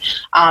 And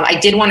I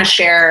did want to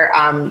share,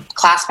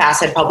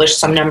 ClassPass had published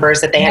some numbers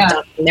that they had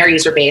done in their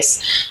user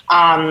base.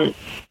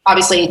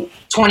 Obviously,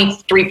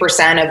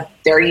 23% of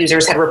their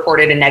users had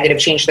reported a negative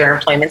change to their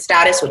employment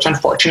status, which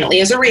unfortunately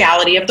is a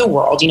reality of the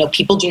world.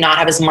 People do not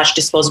have as much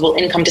disposable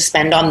income to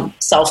spend on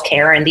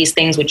self-care and these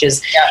things, which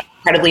is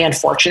incredibly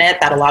unfortunate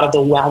that a lot of the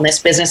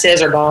wellness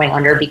businesses are going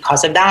under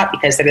because of that,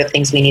 because they're the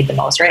things we need the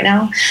most right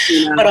now.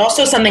 Yeah. But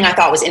also something I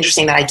thought was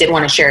interesting that I did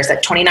want to share is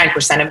that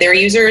 29% of their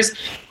users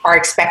are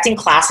expecting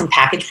class and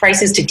package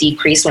prices to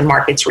decrease when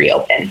markets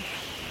reopen.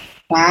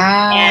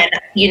 Wow. And,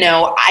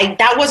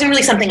 that wasn't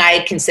really something I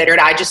had considered.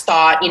 I just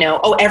thought,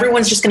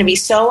 everyone's just going to be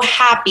so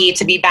happy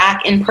to be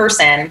back in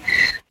person.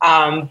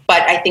 But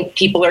I think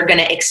people are going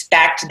to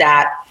expect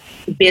that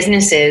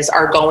businesses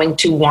are going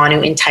to want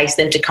to entice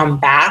them to come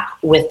back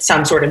with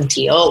some sort of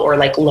deal or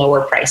like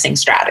lower pricing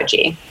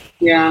strategy.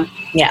 Yeah.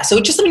 Yeah. So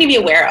it's just something to be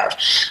aware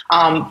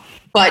of.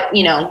 But,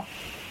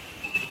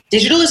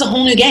 digital is a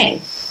whole new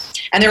game.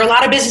 And there are a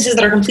lot of businesses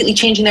that are completely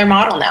changing their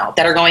model now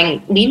that are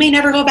going, we may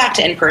never go back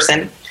to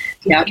in-person.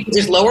 Yeah,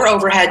 there's lower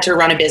overhead to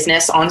run a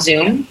business on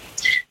Zoom.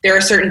 There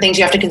are certain things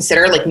you have to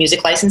consider, like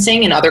music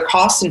licensing and other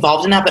costs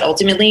involved in that. But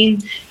ultimately,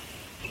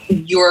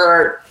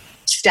 your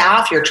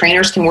staff, your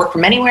trainers can work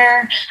from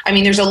anywhere. I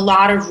mean, there's a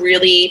lot of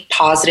really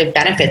positive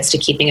benefits to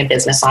keeping a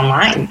business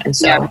online. And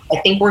so I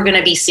think we're going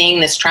to be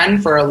seeing this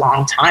trend for a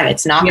long time.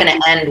 It's not going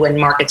to end when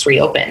markets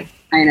reopen.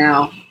 I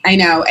know.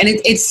 And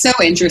it's so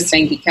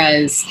interesting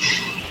because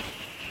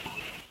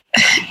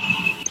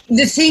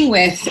the thing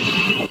with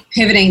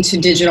pivoting to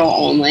digital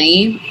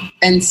only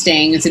and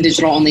staying as a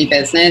digital only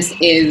business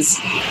is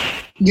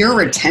your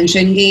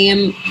retention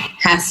game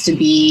has to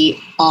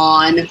be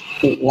on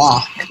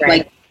lock.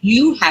 Right.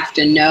 you have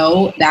to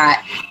know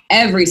that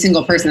every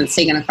single person that's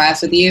taken a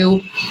class with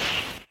you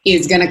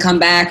is going to come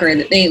back, or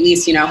that they at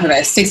least, have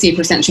a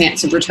 60%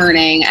 chance of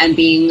returning and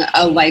being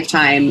a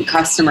lifetime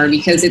customer,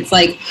 because it's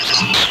like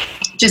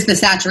just the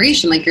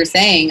saturation, like you're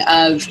saying,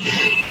 of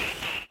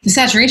the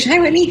saturation. Hi,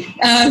 Whitney.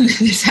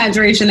 The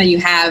saturation that you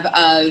have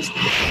of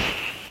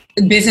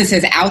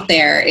businesses out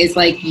there is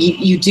like,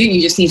 you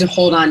just need to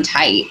hold on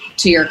tight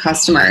to your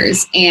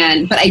customers.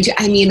 But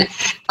I mean,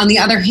 on the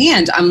other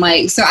hand, I'm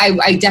like, so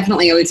I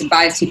definitely always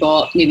advise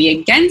people maybe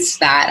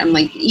against that. I'm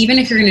like, even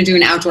if you're going to do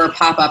an outdoor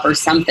pop-up or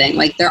something,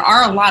 like there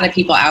are a lot of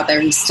people out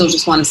there who still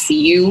just want to see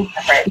you,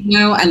 right,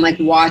 and like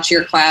watch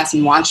your class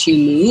and watch you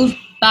move.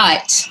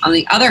 But on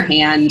the other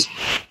hand,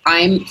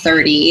 I'm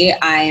 30.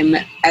 I'm,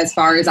 as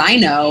far as I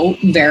know,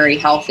 very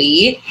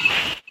healthy.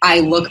 I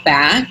look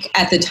back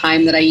at the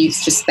time that I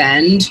used to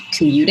spend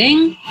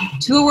commuting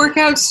to a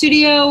workout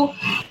studio,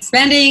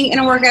 spending in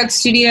a workout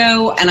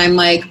studio, and I'm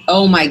like,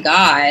 oh my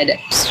God,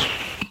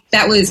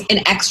 that was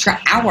an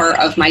extra hour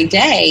of my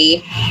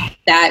day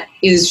that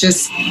is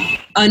just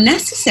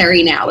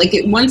unnecessary now. Like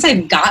once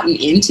I've gotten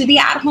into the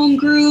at-home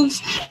groove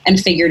and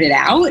figured it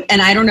out,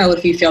 and I don't know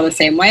if you feel the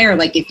same way, or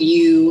like if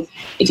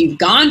you've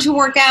gone to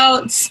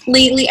workouts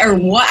lately or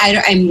what,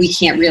 we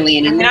can't really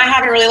anymore. I mean, I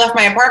haven't really left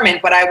my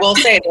apartment, but I will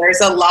say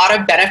there's a lot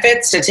of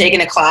benefits to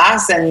taking a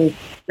class and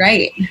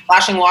right,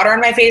 splashing water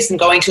on my face and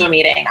going to a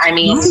meeting. I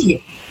mean,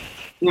 right.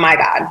 My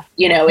God,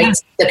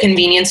 it's the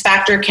convenience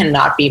factor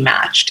cannot be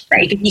matched,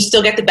 right? You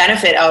still get the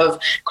benefit of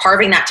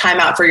carving that time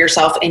out for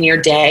yourself in your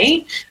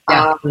day,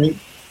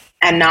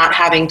 and not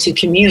having to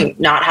commute,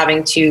 not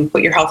having to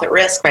put your health at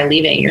risk by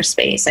leaving your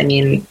space. I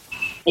mean,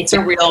 it's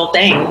a real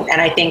thing. And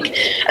I think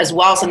as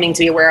well, something to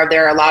be aware of,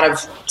 there are a lot of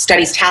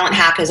studies. Talent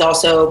Hack has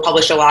also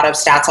published a lot of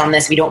stats on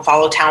this. If you don't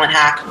follow Talent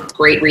Hack,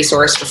 great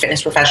resource for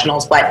fitness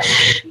professionals, but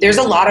there's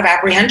a lot of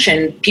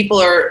apprehension.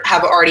 People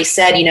have already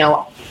said,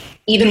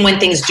 even when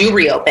things do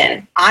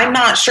reopen, I'm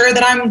not sure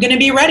that I'm going to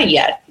be ready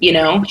yet.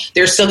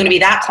 There's still going to be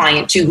that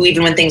client too, who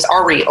even when things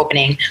are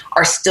reopening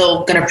are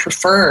still going to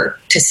prefer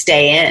to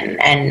stay in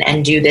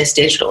and do this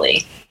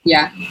digitally.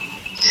 Yeah.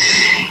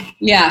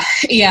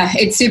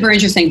 It's super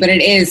interesting, but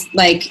it is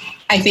like,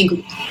 I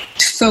think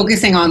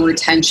focusing on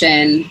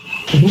retention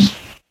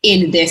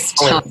in this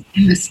time,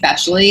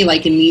 especially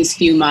like in these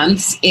few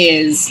months,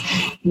 is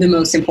the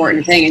most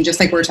important thing. And just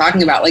like we're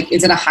talking about, like,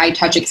 is it a high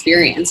touch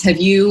experience? Have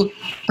you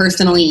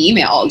personally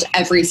emailed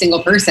every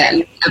single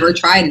person ever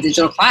tried a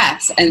digital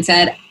class and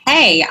said,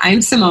 hey,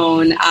 I'm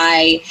Simone.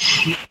 I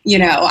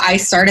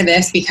started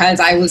this because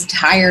I was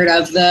tired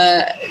of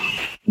the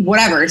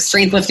whatever,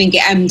 strength lifting.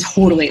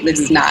 This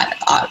is not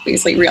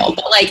obviously real,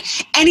 but like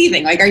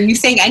anything, like, are you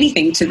saying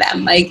anything to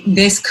them? Like,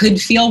 this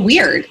could feel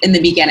weird in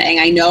the beginning.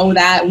 I know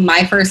that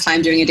my first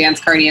time doing a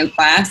dance cardio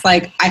class,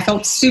 like, I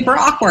felt super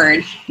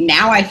awkward.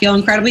 Now I feel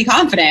incredibly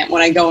confident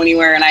when I go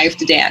anywhere and I have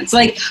to dance.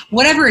 Like,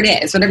 whatever it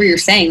is, whatever you're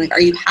saying, like,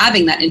 are you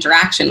having that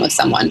interaction with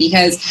someone?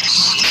 Because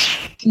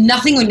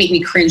nothing would make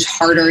me cringe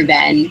harder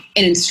than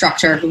an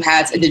instructor who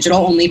has a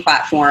digital only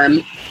platform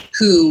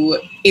who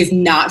is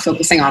not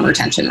focusing on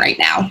retention right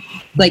now.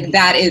 Like,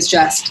 that is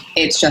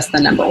it's just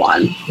the number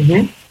one.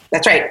 Mm-hmm.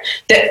 That's right.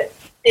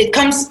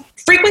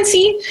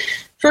 Frequency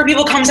for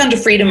people comes down to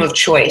freedom of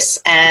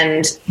choice.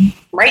 And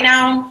right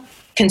now,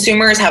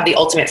 consumers have the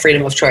ultimate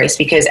freedom of choice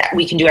because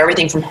we can do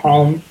everything from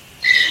home.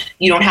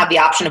 You don't have the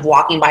option of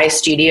walking by a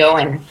studio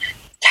and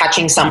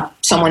catching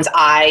someone's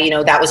eye.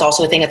 That was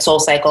also a thing at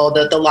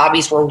SoulCycle. The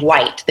lobbies were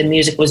white. The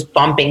music was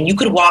bumping. You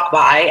could walk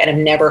by and have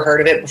never heard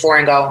of it before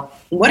and go,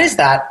 what is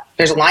that?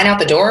 There's a line out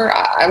the door.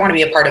 I want to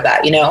be a part of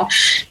that. You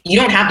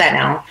don't have that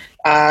now.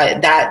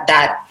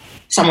 That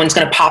someone's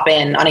going to pop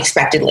in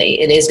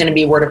unexpectedly. It is going to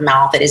be word of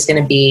mouth. It is going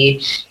to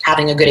be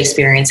having a good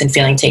experience and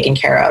feeling taken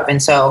care of.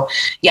 And so,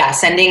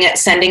 sending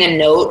a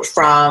note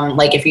from,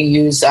 like, if you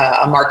use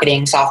a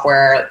marketing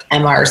software,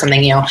 Emma or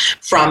something,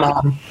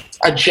 from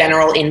a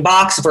general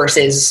inbox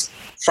versus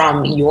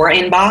from your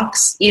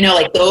inbox,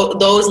 like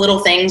those little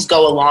things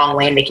go a long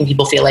way in making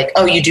people feel like,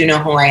 oh, you do know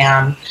who I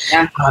am.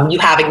 Yeah. You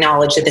have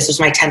acknowledged that this was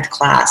my 10th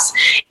class,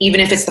 even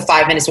if it's the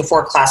 5 minutes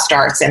before class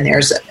starts and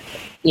there's,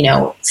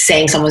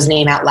 saying someone's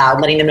name out loud,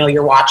 letting them know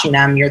you're watching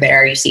them, you're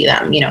there, you see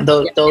them,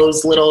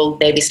 those little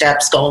baby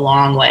steps go a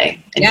long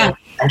way.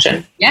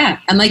 Attention. Yeah.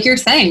 And like you're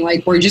saying,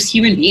 like, we're just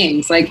human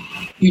beings. Like,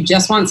 you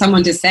just want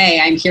someone to say,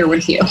 I'm here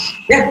with you.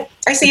 Yeah.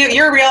 I see you.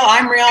 You're real.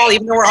 I'm real.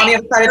 Even though we're on the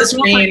other side of the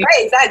screen.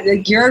 Right, exactly.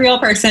 Like, you're a real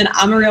person.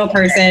 I'm a real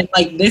person.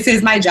 Like, this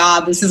is my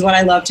job. This is what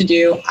I love to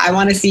do. I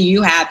want to see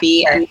you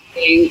happy. And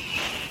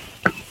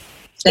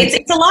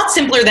it's a lot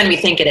simpler than we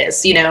think it is.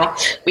 We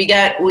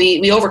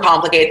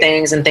overcomplicate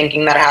things and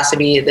thinking that it has to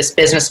be this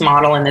business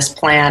model and this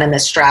plan and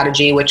this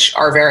strategy, which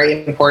are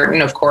very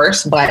important, of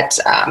course, but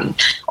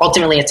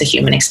ultimately it's a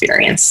human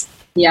experience.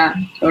 Yeah,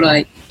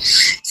 totally.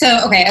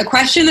 So, okay, a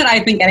question that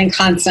I've been getting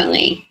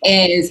constantly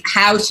is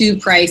how to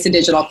price a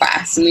digital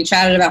class. And we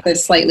chatted about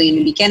this slightly in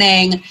the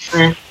beginning.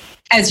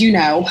 as you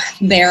know,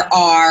 there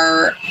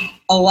are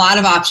a lot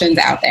of options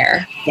out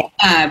there.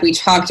 Yeah. We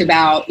talked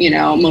about,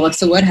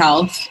 Melissa Wood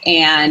Health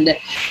and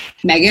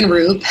Megan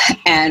Roop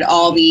and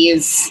all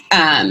these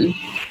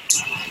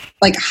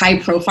like high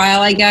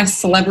profile, I guess,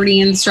 celebrity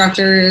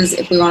instructors,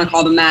 if we want to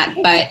call them that,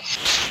 but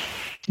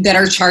that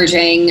are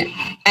charging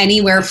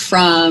anywhere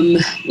from,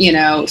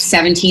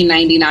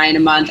 $17.99 a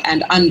month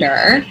and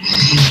under.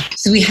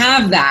 So we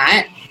have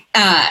that.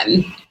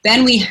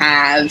 Then we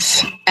have,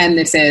 and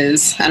this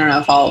is, I don't know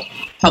if I'll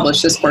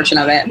publish this portion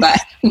of it, but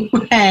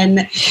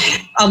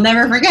I'll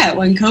never forget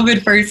when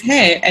COVID first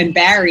hit and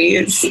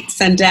Barry's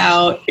sent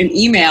out an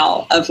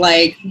email of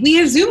like, we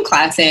have Zoom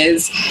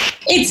classes.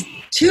 It's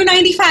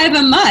 $295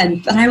 a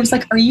month. And I was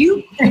like,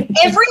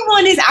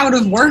 everyone is out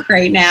of work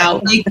right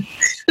now. Like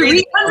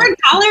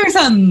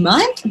 $300 a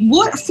month?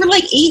 What, for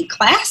like 8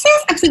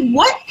 classes? I was like,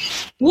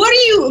 what are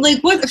you,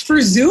 like, what,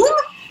 for Zoom?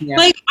 Yeah.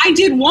 Like I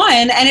did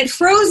one and it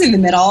froze in the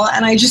middle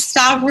and I just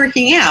stopped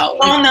working out.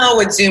 We all know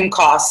what Zoom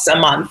costs a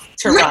month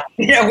to run.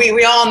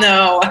 We all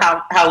know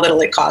how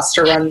little it costs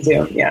to run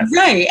Zoom. Yeah.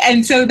 Right.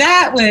 And so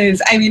that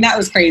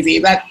was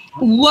crazy. But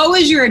what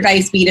would your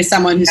advice be to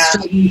someone who's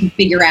struggling to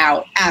figure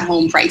out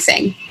at-home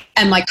pricing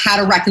and like how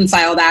to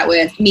reconcile that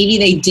with maybe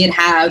they did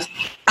have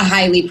a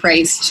highly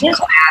priced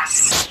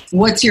class?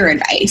 What's your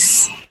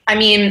advice? I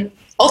mean,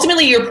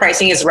 ultimately, your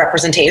pricing is a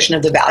representation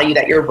of the value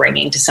that you're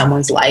bringing to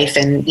someone's life.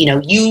 And,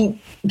 you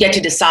get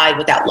to decide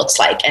what that looks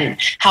like and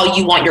how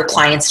you want your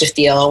clients to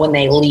feel when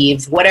they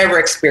leave whatever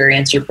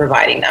experience you're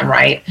providing them,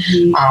 right?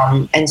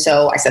 Mm-hmm. And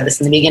so I said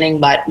this in the beginning,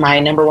 but my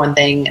number one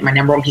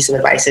piece of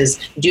advice is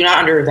do not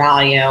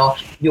undervalue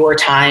your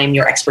time,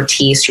 your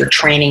expertise, your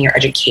training, your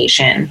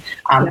education.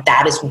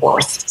 That is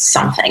worth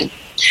something.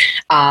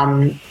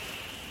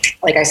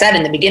 Like I said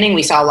in the beginning,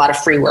 we saw a lot of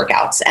free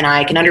workouts, and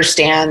I can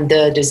understand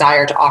the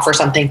desire to offer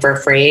something for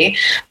free.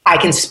 I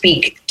can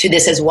speak to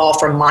this as well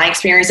from my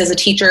experience as a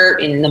teacher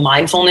in the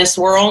mindfulness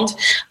world.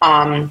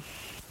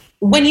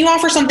 When you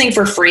offer something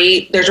for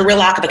free, there's a real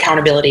lack of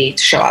accountability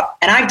to show up.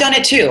 And I've done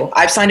it too.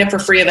 I've signed up for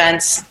free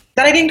events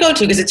that I didn't go to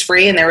because it's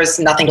free and there was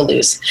nothing to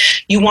lose.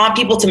 You want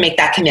people to make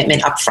that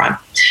commitment up front.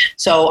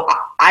 So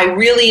I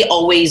really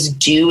always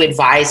do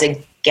advise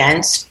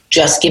against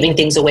just giving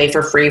things away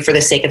for free for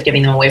the sake of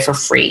giving them away for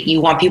free.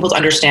 You want people to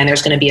understand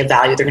there's going to be a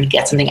value, they're going to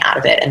get something out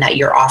of it, and that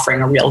you're offering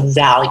a real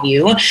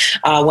value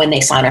when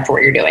they sign up for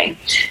what you're doing.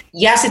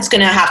 Yes, it's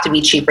going to have to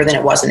be cheaper than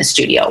it was in a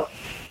studio.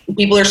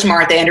 People are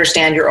smart. They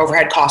understand your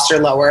overhead costs are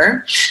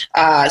lower.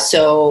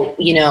 So,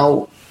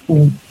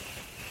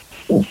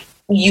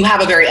 you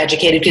have a very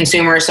educated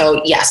consumer.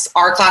 So yes,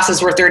 our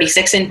classes were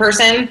 36 in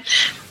person.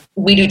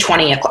 We do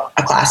 20 a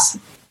class,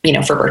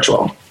 for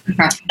virtual.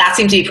 Okay. That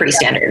seems to be pretty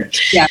standard.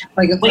 Yeah.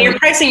 When you're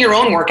pricing your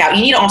own workout,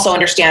 you need to also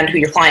understand who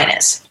your client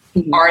is.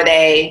 Mm-hmm. Are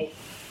they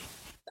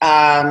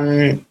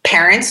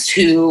parents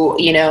who,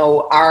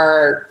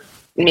 are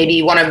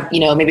maybe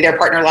maybe their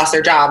partner lost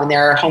their job and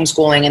they're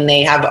homeschooling and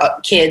they have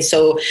kids.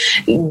 So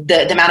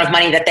the amount of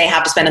money that they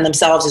have to spend on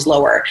themselves is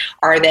lower.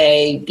 Are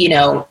they,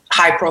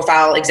 high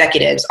profile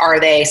executives? Are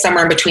they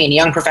somewhere in between,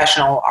 young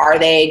professional? Are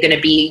they going to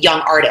be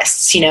young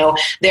artists?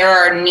 There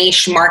are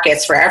niche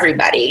markets for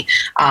everybody.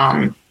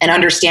 And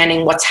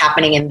understanding what's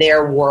happening in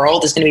their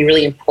world is going to be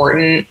really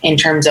important in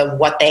terms of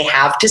what they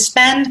have to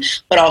spend,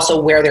 but also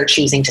where they're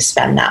choosing to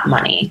spend that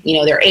money.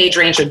 Their age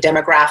range, their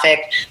demographic,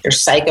 their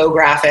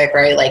psychographic,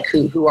 right? Like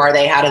who are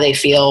they? How do they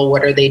feel?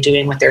 What are they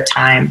doing with their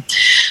time?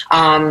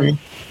 But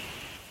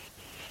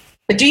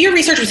do your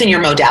research within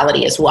your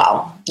modality as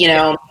well.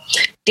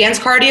 Dance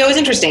cardio is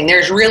interesting.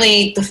 There's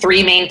really the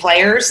 3 main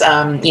players,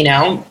 within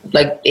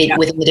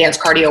the dance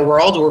cardio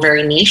world, we're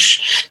very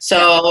niche.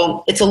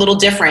 So it's a little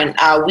different.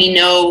 We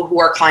know who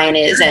our client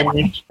is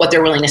and what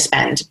they're willing to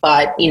spend.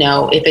 But,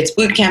 if it's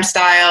boot camp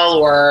style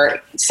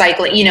or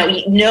cycling, you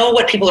know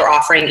what people are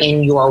offering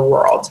in your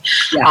world.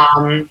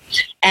 Yeah.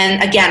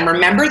 And again,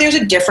 remember there's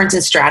a difference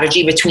in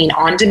strategy between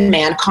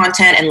on-demand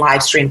content and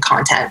live stream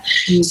content.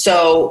 Mm-hmm.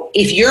 So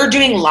if you're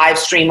doing live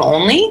stream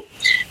only,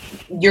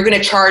 you're going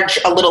to charge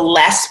a little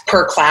less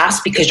per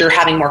class because you're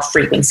having more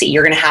frequency.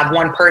 You're going to have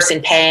one person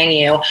paying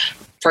you,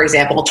 for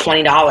example,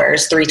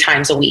 $20 3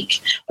 times a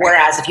week.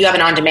 Whereas if you have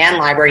an on-demand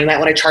library, you might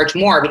want to charge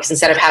more because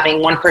instead of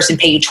having one person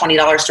pay you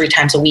 $20 3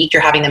 times a week,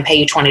 you're having them pay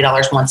you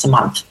 $20 once a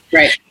month.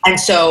 Right. And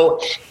so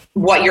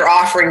what you're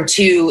offering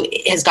too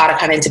has got to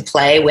come into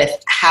play with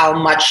how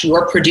much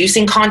you're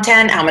producing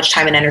content, how much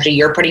time and energy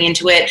you're putting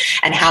into it,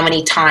 and how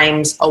many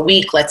times a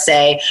week, let's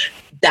say,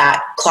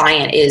 that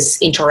client is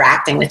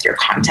interacting with your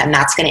content.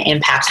 That's going to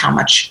impact how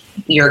much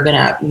you're going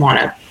to want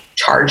to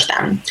charge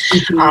them.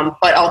 Mm-hmm.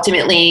 But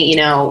ultimately,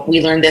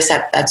 we learned this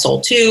at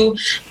Soul too,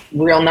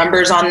 real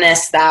numbers on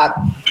this, that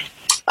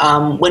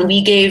when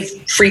we gave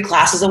free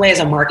classes away as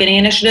a marketing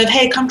initiative,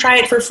 hey, come try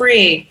it for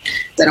free.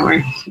 Didn't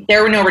work.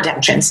 There were no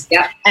redemptions.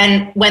 Yeah.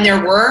 And when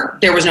there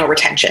was no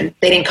retention.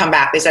 They didn't come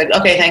back. They said,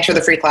 okay, thanks for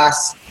the free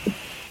class.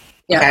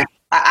 Yeah. Okay.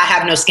 I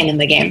have no skin in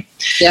the game.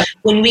 Yep.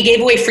 When we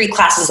gave away free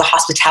classes as a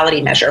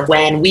hospitality measure,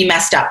 when we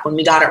messed up, when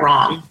we got it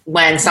wrong,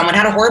 when someone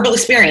had a horrible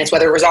experience,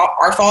 whether it was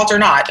our fault or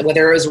not,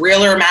 whether it was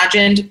real or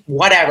imagined,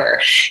 whatever,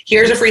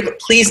 here's a free,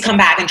 please come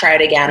back and try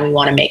it again. We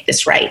want to make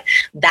this right.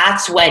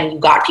 That's when you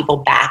got people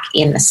back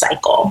in the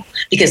cycle,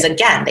 because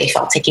again, they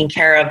felt taken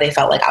care of. They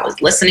felt like I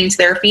was listening to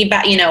their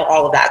feedback,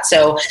 all of that.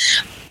 So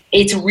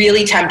it's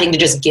really tempting to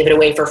just give it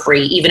away for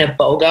free, even if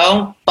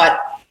BOGO, but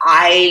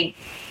I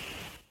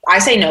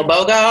say no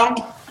BOGO,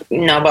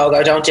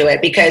 don't do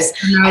it, because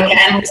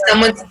again,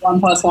 someone's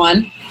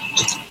 1+1.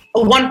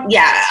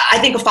 I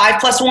think a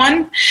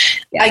 5+1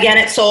 again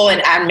at Soul,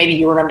 and maybe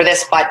you remember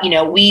this, but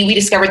we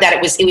discovered that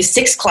it was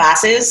 6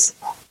 classes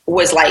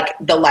was like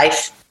the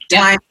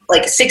lifetime,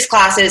 like 6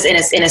 classes in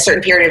a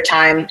certain period of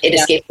time. It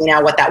escapes me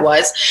now what that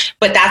was,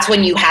 but that's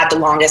when you had the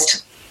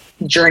longest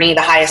journey,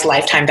 the highest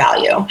lifetime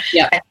value.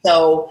 Yeah. And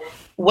so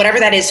whatever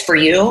that is for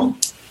you,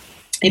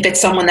 if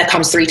it's someone that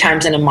comes 3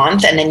 times in a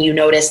month and then you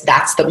notice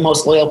that's the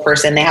most loyal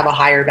person, they have a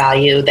higher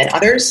value than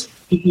others,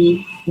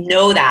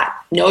 know that.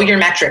 Know your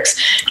metrics.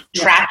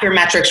 Track your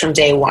metrics from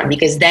day one,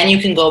 because then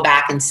you can go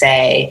back and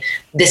say,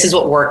 this is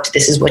what worked,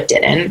 this is what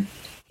didn't.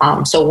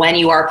 So when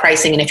you are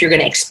pricing, and if you're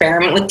going to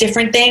experiment with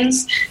different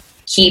things,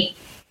 keep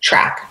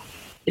track.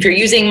 If you're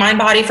using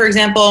MindBody, for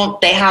example,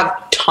 they have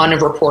a ton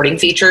of reporting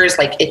features.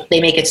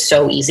 They make it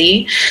so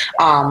easy.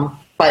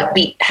 But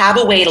have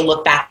a way to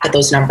look back at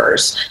those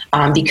numbers,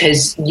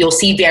 because you'll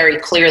see very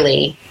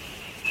clearly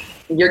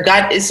your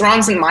gut is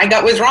wrong. And my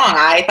gut was wrong.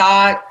 I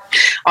thought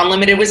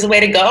unlimited was the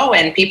way to go,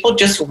 and people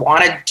just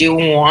want to do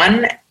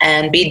one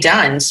and be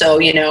done. So,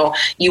 you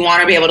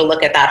want to be able to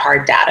look at that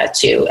hard data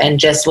too. And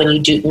just when you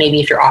do, maybe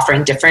if you're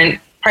offering different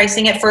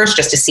pricing at first,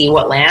 just to see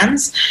what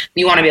lands,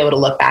 you want to be able to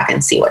look back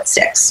and see what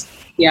sticks.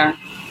 Yeah.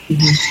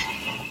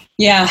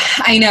 Yeah,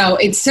 I know.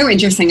 It's so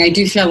interesting. I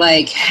do feel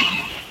like,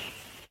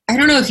 I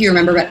don't know if you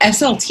remember, but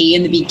SLT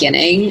in the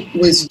beginning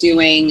was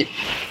doing,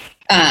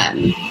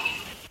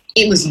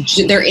 it was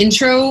their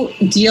intro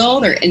deal,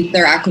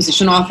 their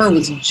acquisition offer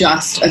was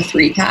just a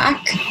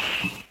 3-pack.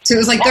 So it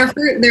was like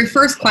their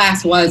first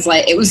class was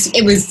like, it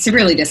was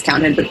severely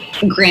discounted, but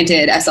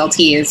granted,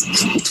 SLT is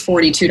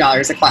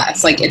 $42 a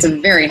class. Like, it's a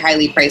very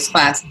highly priced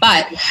class,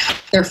 but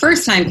their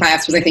first time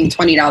class was, I think,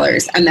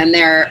 $20. And then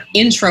their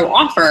intro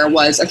offer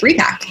was a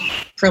 3-pack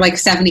for like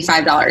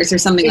 $75 or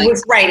something like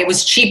that. Right. It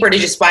was cheaper to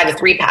just buy the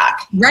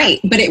 3-pack.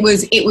 Right. But it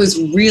was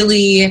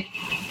really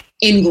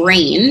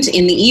ingrained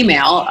in the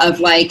email of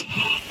like,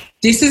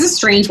 this is a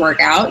strange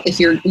workout. If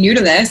you're new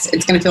to this,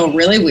 it's going to feel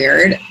really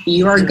weird.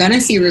 You are going to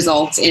see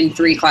results in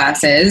 3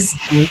 classes.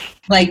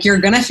 Like, you're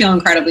going to feel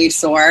incredibly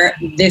sore.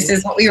 This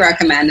is what we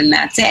recommend, and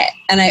that's it.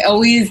 And I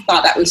always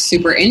thought that was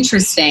super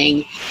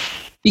interesting,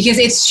 because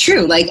it's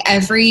true. Like,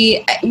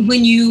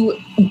 when you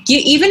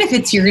get, even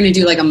if you're going to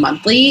do like a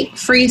monthly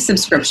free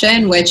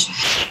subscription, which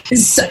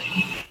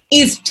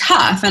is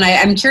tough, and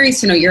I'm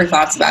curious to know your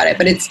thoughts about it,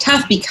 but it's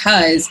tough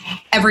because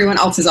everyone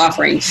else is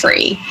offering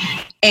free.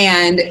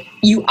 And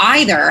you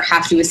either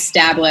have to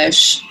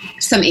establish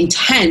some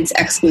intense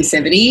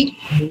exclusivity,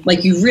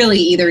 like you really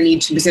either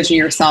need to position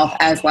yourself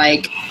as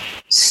like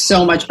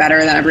so much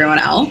better than everyone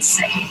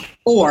else,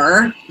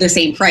 or the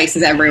same price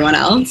as everyone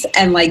else.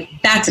 And like,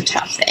 that's a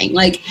tough thing.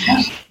 Like,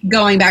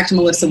 going back to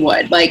Melissa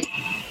Wood, like,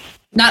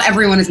 not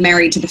everyone is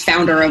married to the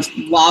founder of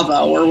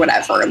Lavo or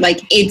whatever.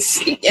 Like,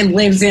 and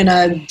lives in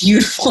a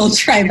beautiful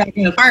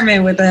Tribeca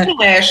apartment with a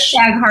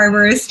Sag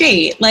Harbor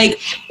estate. Like,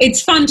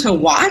 it's fun to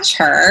watch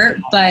her,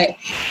 but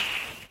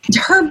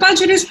her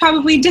budget is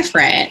probably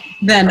different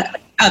than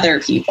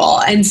other people.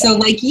 And so,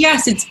 like,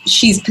 yes,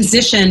 she's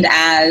positioned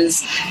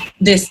as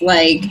this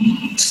like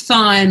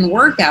fun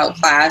workout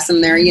class,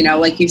 and they're,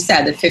 like you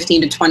said, the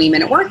 15 to 20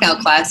 minute workout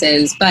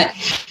classes,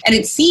 and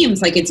it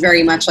seems like it's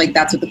very much like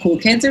that's what the cool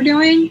kids are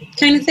doing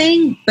kind of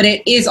thing. But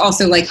it is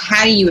also like,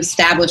 how do you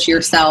establish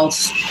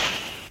yourself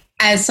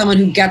as someone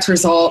who gets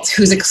results,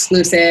 who's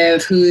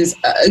exclusive, who's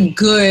a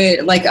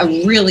good, like a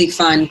really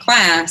fun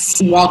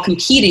class, while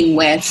competing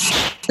with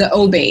the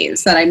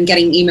obeys that I'm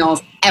getting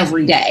emails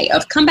every day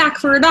of come back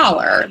for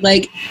 $1.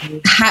 Like,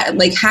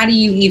 how do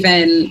you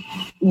even,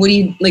 what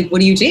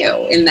do you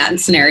do in that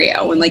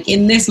scenario? And like,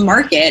 in this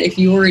market, if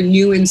you were a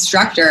new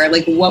instructor,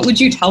 like, what would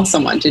you tell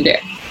someone to do?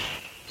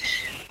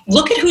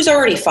 Look at who's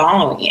already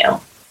following you.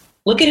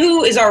 Look at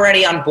who is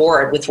already on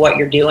board with what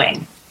you're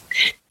doing.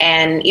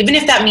 And even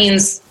if that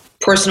means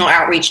personal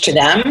outreach to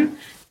them,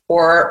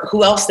 or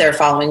who else they're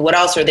following, what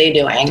else are they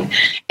doing?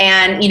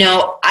 And,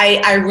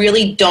 I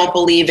really don't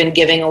believe in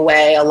giving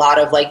away a lot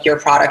of like your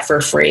product for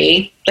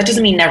free. That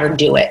doesn't mean never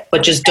do it,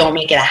 but just don't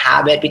make it a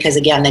habit, because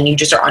again, then you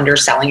just are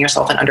underselling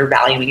yourself and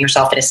undervaluing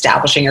yourself and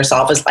establishing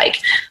yourself as like,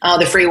 oh,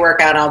 the free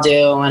workout I'll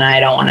do, and I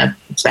don't want to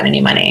spend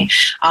any money,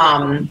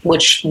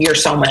 which you're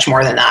so much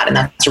more than that. And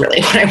that's really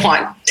what I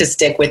want to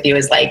stick with you,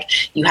 is like,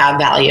 you have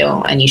value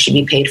and you should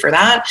be paid for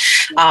that.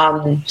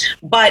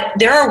 But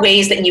there are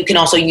ways that you can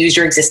also use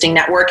your existing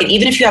network. And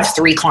even if you have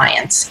 3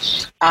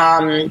 clients,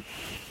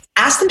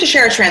 ask them to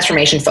share a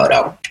transformation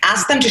photo.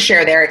 Ask them to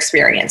share their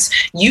experience.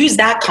 Use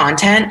that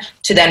content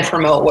to then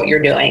promote what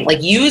you're doing.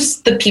 Like,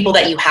 use the people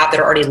that you have that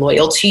are already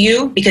loyal to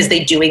you, because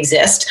they do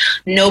exist.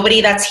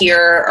 Nobody that's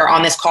here or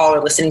on this call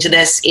or listening to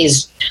this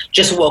is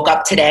just woke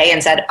up today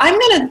and said, I'm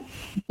going to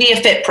be a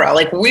fit pro.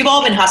 Like, we've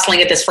all been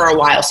hustling at this for a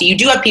while. So you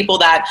do have people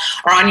that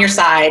are on your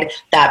side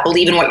that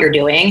believe in what you're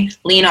doing.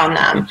 Lean on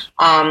them.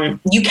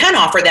 You can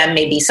offer them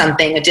maybe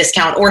something, a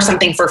discount or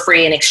something for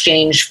free in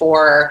exchange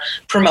for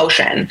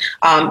promotion.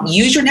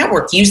 Use your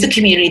network, use the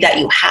community that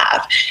you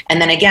have.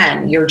 And then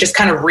again, you're just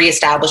kind of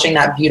reestablishing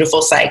that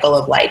beautiful cycle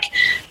of like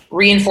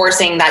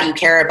reinforcing that you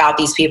care about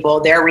these people.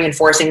 They're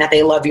reinforcing that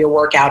they love your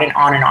workout, and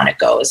on it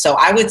goes. So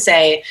I would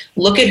say,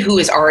 look at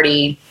who's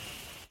already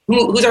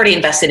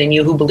invested in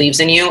you, who believes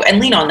in you, and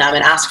lean on them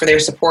and ask for their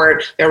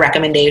support, their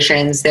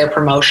recommendations, their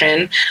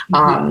promotion.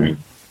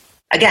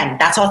 Again,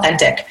 that's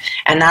authentic,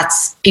 and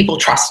that's, people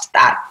trust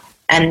that.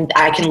 And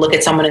I can look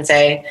at someone and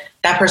say,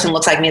 that person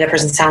looks like me, that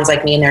person sounds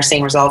like me, and they're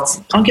seeing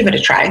results. I'll give it a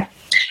try.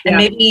 And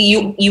maybe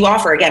you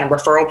offer, again, a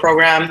referral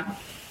program.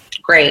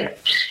 Great.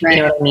 Right.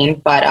 You know what I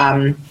mean? But,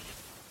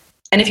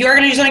 and if you are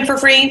going to do something for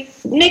free,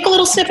 make a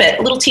little snippet,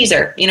 a little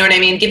teaser. You know what I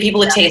mean? Give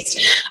people a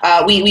taste.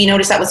 We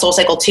noticed that with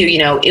SoulCycle too. You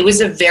know, it was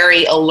a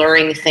very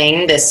alluring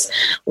thing, this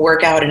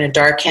workout in a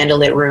dark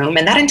candlelit room,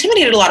 and that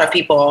intimidated a lot of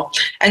people.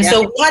 And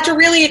so we had to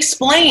really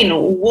explain,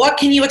 what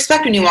can you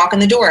expect when you walk in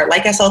the door,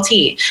 like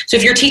SLT. So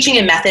if you're teaching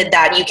a method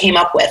that you came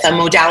up with, a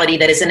modality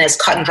that isn't as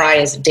cut and dry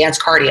as dance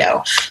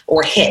cardio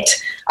or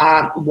HIIT,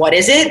 what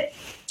is it?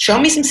 Show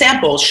me some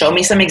samples. Show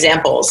me some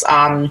examples.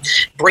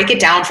 Break it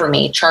down for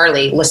me.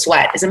 Charlie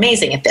LaSweat is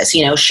amazing at this.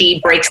 You know, she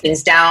breaks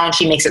things down.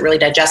 She makes it really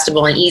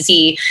digestible and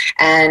easy.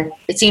 And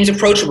it seems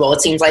approachable.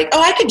 It seems like,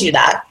 oh, I could do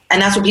that. And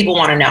that's what people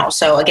want to know.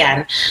 So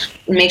again,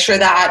 make sure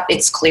that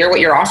it's clear what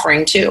you're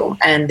offering too.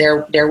 And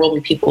there will be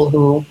people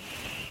who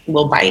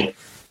will bite.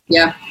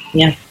 Yeah.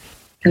 Yeah.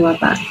 I love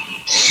that.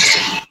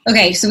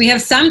 Okay, so we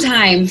have some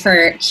time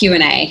for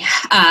Q&A.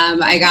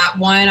 I got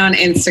one on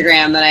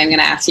Instagram that I'm going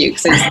to ask you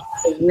because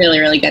it's a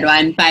really, really good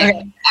one. But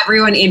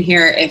everyone in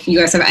here, if you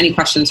guys have any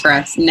questions for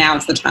us, now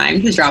is the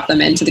time to drop them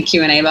into the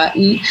Q&A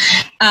button.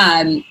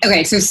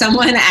 Okay, so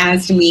someone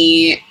asked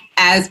me,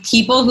 as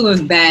people who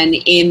have been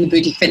in the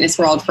boutique fitness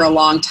world for a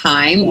long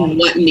time,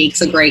 what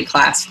makes a great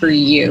class for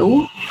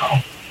you?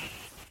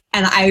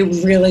 And I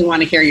really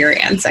want to hear your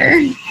answer.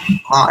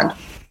 Odd.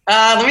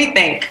 Let me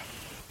think.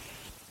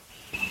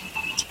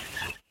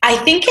 I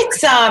think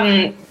it's,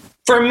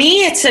 for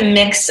me, it's a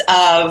mix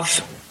of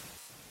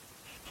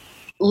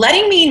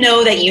letting me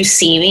know that you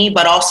see me,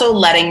 but also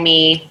letting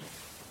me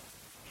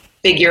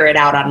figure it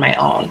out on my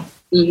own.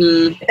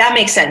 If that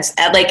makes sense.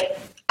 Like,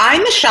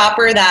 I'm a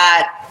shopper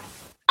that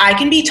I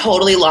can be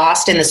totally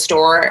lost in the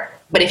store,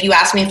 but if you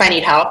ask me if I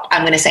need help,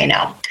 I'm going to say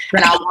no.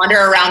 And I'll wander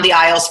around the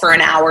aisles for an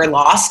hour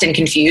lost and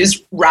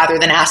confused rather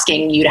than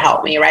asking you to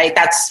help me, right?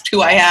 That's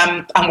who I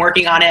am. I'm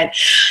working on it.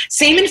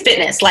 Same in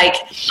fitness. Like,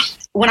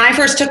 when I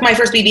first took my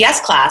first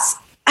BBS class,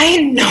 I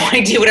had no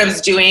idea what I was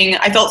doing.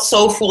 I felt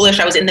so foolish.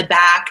 I was in the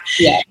back.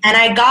 And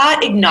I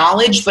got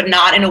acknowledged, but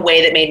not in a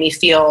way that made me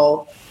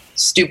feel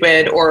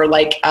stupid or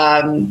like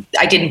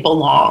I didn't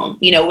belong.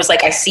 You know, it was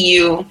like, I see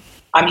you.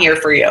 I'm here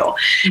for you.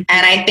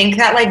 And I think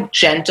that like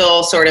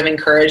gentle sort of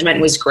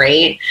encouragement was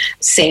great.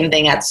 Same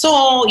thing at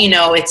Soul. You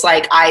know, it's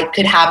like I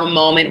could have a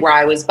moment where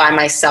I was by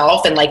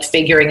myself and like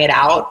figuring it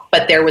out,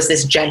 but there was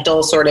this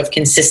gentle sort of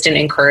consistent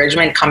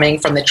encouragement coming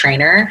from the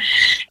trainer.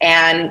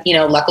 And, you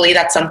know, luckily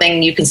that's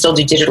something you can still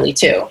do digitally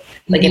too.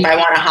 Like if I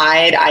want to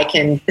hide, I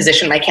can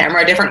position my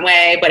camera a different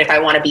way, but if I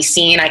want to be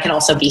seen, I can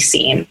also be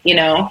seen, you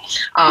know?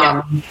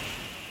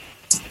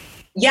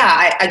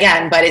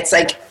 Again, but it's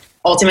like,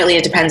 ultimately,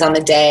 it depends on the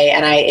day,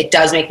 and it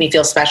does make me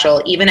feel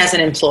special. Even as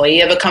an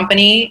employee of a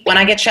company, when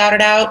I get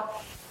shouted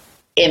out,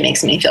 it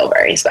makes me feel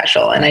very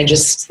special. And I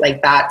just, like,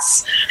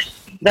 that's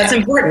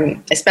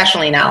important,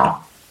 especially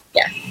now.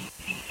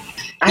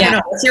 I don't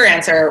know. What's your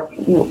answer?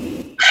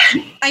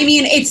 I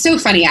mean, it's so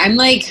funny. I'm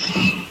like,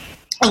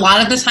 a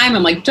lot of the time,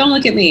 I'm like, don't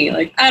look at me.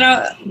 Like, I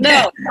don't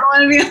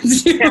want to be able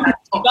to do it.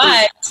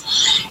 But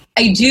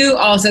I do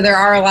also, there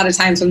are a lot of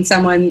times when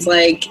someone's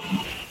like,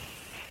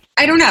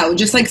 I don't know,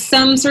 just like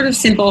some sort of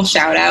simple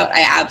shout out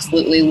I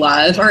absolutely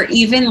love, or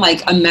even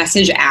like a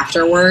message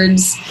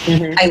afterwards.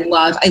 I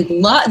love,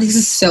 this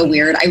is so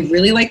weird. I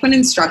really like when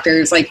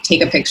instructors like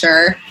take a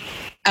picture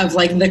of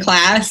like the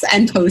class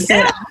and post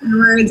it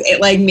afterwards. It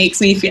like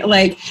makes me feel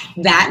like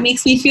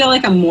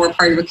I'm more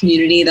part of a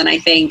community than I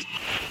think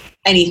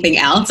anything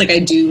else. Like I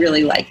do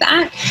really like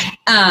that.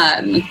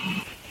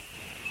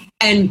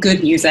 And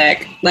good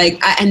music. Like,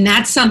 and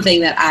that's something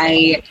that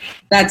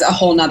that's a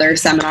whole nother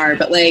seminar,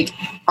 but like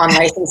on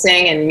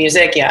licensing and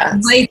music.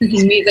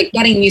 Licensing music,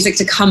 getting music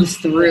to come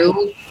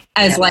through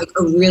as like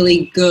a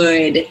really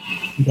good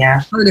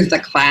part of the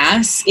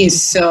class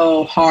is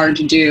so hard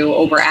to do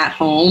over at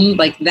home.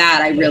 Like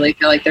that, I really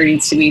feel like there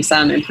needs to be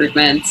some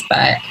improvements,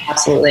 but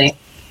absolutely.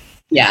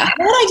 Yeah.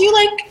 What I do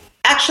like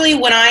actually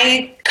when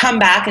I come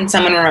back and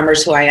someone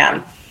remembers who I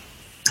am.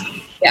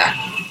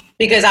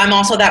 because I'm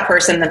also that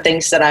person that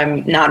thinks that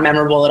I'm not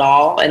memorable at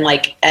all. And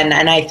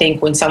I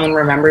think when someone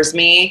remembers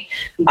me,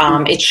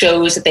 it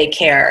shows that they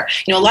care.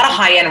 A lot of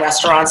high-end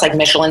restaurants, like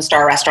Michelin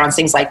star restaurants,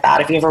 things like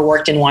that. If you ever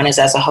worked in one as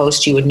a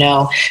host, you would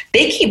know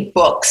they keep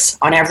books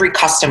on every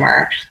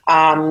customer.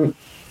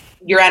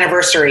 Your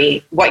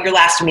anniversary, what your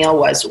last meal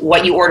was,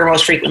 what you order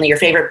most frequently, your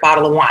favorite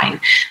bottle of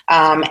wine.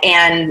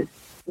 And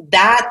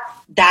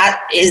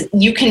that is,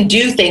 you can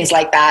do things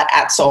like that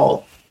at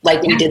Soul.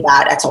 Like we did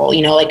that at Soul,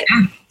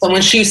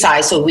 someone's shoe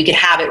size so we could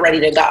have it ready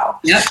to go.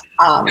 Yep.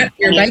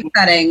 Your light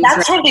settings.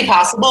 That's totally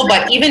possible.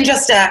 But even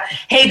just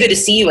hey, good to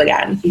see you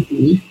again.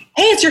 Mm-hmm.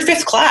 Hey, it's your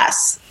 5th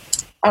class.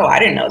 Oh, I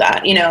didn't know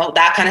that.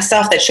 That kind of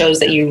stuff that shows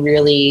that you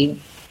really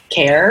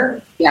care.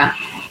 Yeah.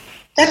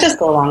 That does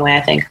go a long way,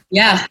 I think.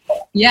 Yeah.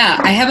 Yeah.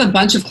 I have a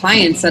bunch of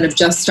clients that have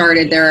just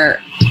started their,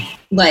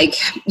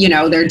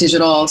 their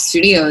digital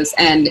studios.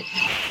 And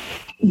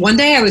one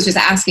day I was just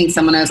asking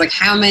someone, I was like,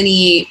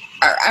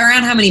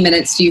 around how many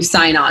minutes do you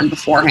sign on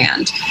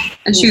beforehand?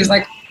 And she was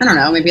like, I don't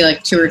know, maybe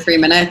 2 or 3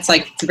 minutes,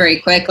 very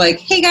quick,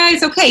 hey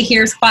guys, okay,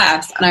 here's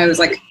class. And I was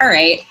like, all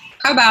right,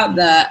 how about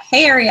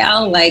hey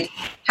Ariel,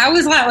 how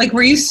was that?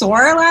 Were you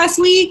sore last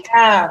week?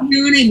 Yeah.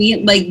 You know what I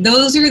mean?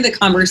 Those are the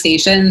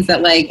conversations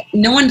that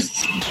no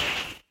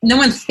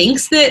one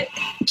thinks that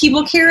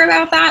people care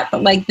about that,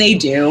 but they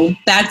do.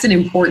 That's an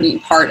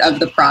important part of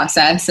the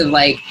process of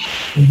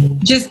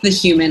just the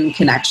human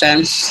connection,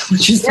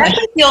 which is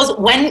feels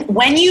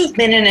when you've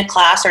been in a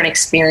class or an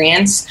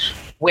experience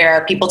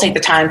where people take the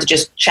time to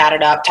just chat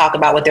it up, talk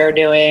about what they're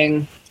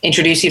doing,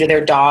 introduce you to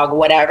their dog,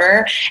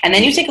 whatever. And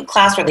then you take a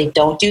class where they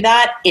don't do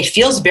that. It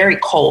feels very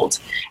cold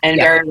and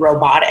very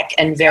robotic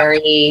and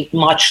very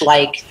much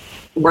like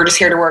we're just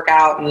here to work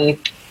out and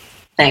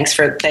thanks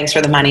for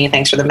the money,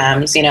 thanks for the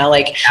memes,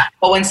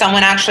 but when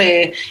someone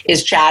actually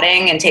is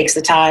chatting and takes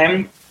the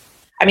time,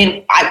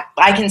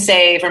 I can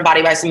say from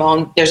Body by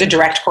Simone, there's a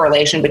direct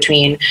correlation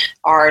between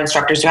our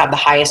instructors who have the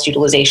highest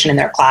utilization in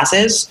their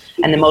classes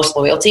and the most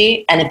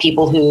loyalty and the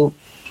people who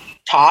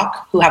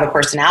talk, who have a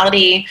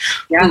personality,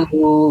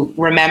 who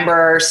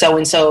remember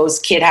so-and-so's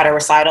kid had a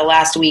recital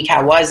last week.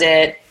 How was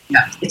it?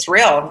 Yeah. It's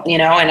real,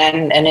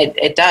 and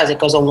it does. It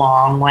goes a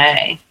long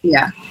way.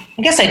 Yeah.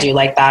 I guess I do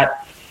like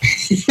that.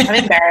 I'm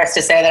embarrassed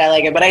to say that I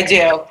like it, but I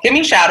do. Give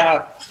me a shout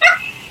out.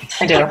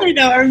 I do. I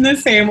know, I'm the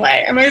same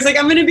way. I'm always I'm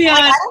going to be on.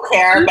 I don't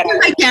care. But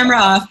my camera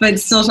off, but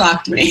still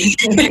talk to me.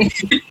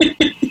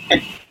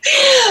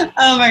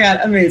 Oh my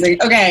God,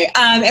 amazing. Okay,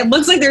 it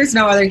looks like there's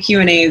no other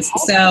Q&As.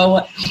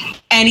 So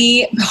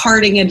any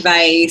parting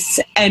advice,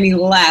 any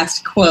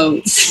last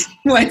quotes?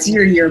 What's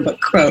your yearbook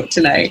quote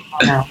tonight?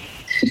 Oh, no.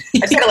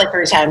 I've said it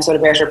 3 times, so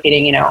it bears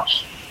repeating,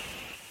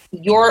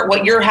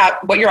 what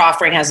you're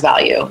offering has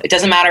value. It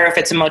doesn't matter if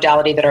it's a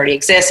modality that already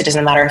exists. It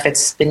doesn't matter if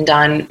it's been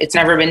done. It's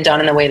never been done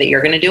in the way that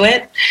you're going to do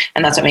it.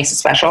 And that's what makes it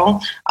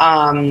special.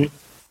 And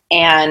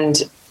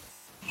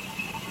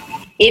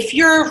if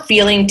you're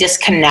feeling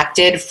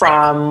disconnected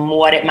from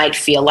what it might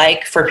feel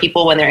like for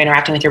people when they're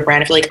interacting with your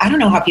brand, if you're I don't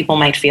know how people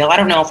might feel, I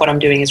don't know if what I'm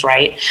doing is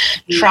right,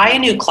 try a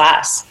new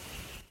class.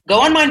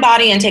 Go on Mind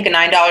Body and take a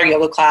 $9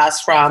 yoga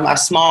class from a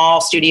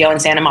small studio in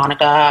Santa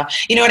Monica.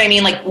 You know what I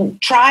mean?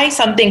 Try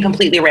something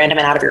completely random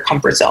and out of your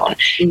comfort zone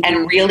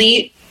and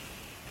really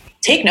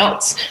take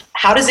notes.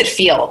 How does it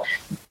feel?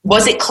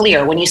 Was it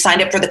clear when you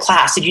signed up for the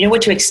class? Did you know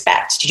what to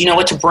expect? Did you know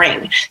what to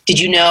bring? Did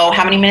you know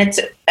how many minutes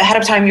ahead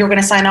of time you were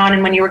going to sign on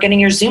and when you were getting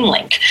your Zoom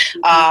link?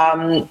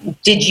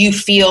 Did you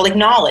feel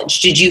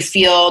acknowledged? Did you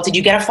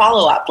get a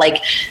follow-up?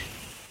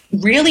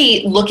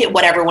 Really look at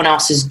what everyone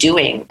else is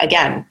doing.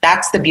 Again,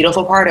 that's the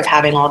beautiful part of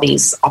having all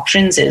these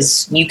options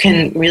is you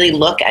can really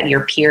look at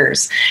your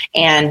peers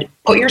and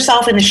put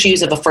yourself in the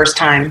shoes of a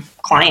first-time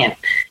client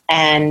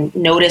and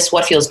notice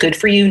what feels good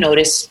for you,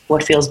 notice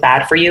what feels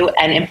bad for you,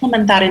 and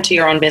implement that into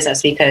your own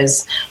business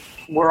because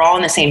we're all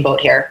in the same boat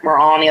here. We're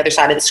all on the other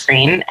side of the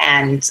screen,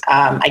 and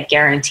I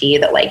guarantee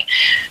that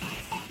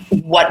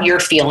what you're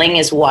feeling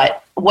is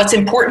what's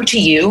important to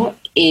you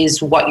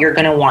is what you're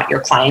going to want your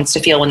clients to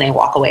feel when they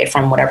walk away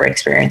from whatever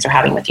experience they're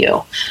having with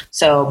you.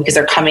 So, because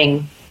they're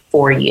coming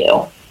for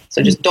you.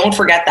 So just don't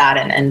forget that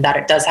and that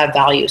it does have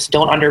value. So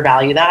don't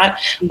undervalue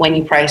that. When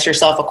you price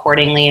yourself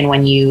accordingly and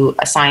when you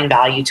assign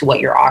value to what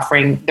you're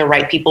offering, the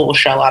right people will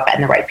show up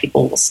and the right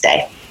people will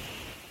stay.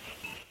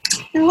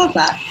 I love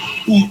that.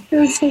 Yeah, it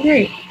was so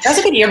great. That's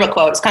a good yearbook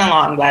quote. It's kind of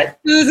long, but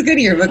it was a good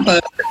yearbook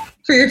quote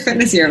for your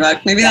fitness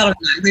yearbook. Maybe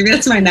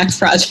that's my next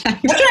project.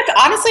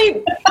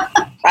 Honestly,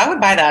 I would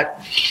buy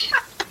that.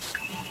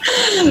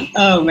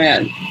 Oh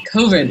man,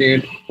 COVID,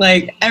 dude.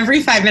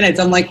 Every 5 minutes,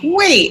 I'm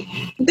wait,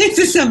 this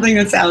is something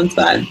that sounds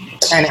fun.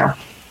 I know.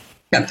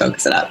 Gotta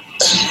focus it up.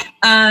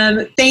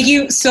 Thank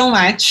you so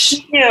much.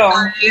 Thank you.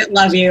 I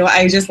love you.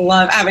 I just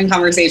love having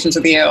conversations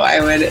with you.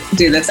 I would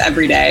do this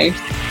every day.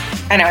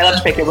 I know. I love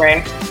to pick your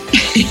brain.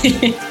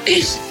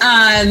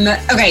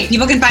 Okay,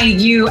 people can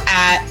find you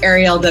at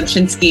Ariel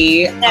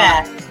Dobshinsky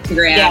on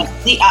Instagram.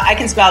 Yeah, I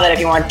can spell that if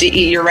you want.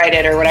 You write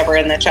it or whatever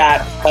in the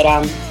chat. But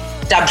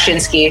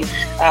Dobshinsky.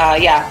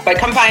 But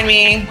come find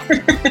me.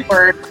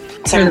 Or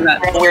some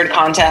weird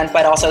content,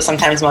 but also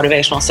sometimes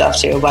motivational stuff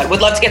too. But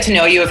would love to get to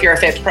know you if you're a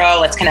Fit Pro.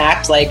 Let's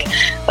connect. Like,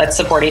 let's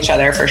support each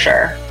other for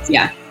sure.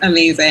 Yeah.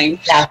 Amazing.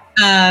 Yeah.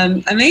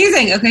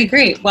 Amazing. Okay,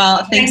 great.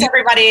 Well, thanks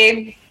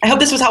everybody. I hope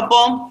this was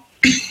helpful.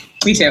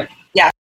 Me too.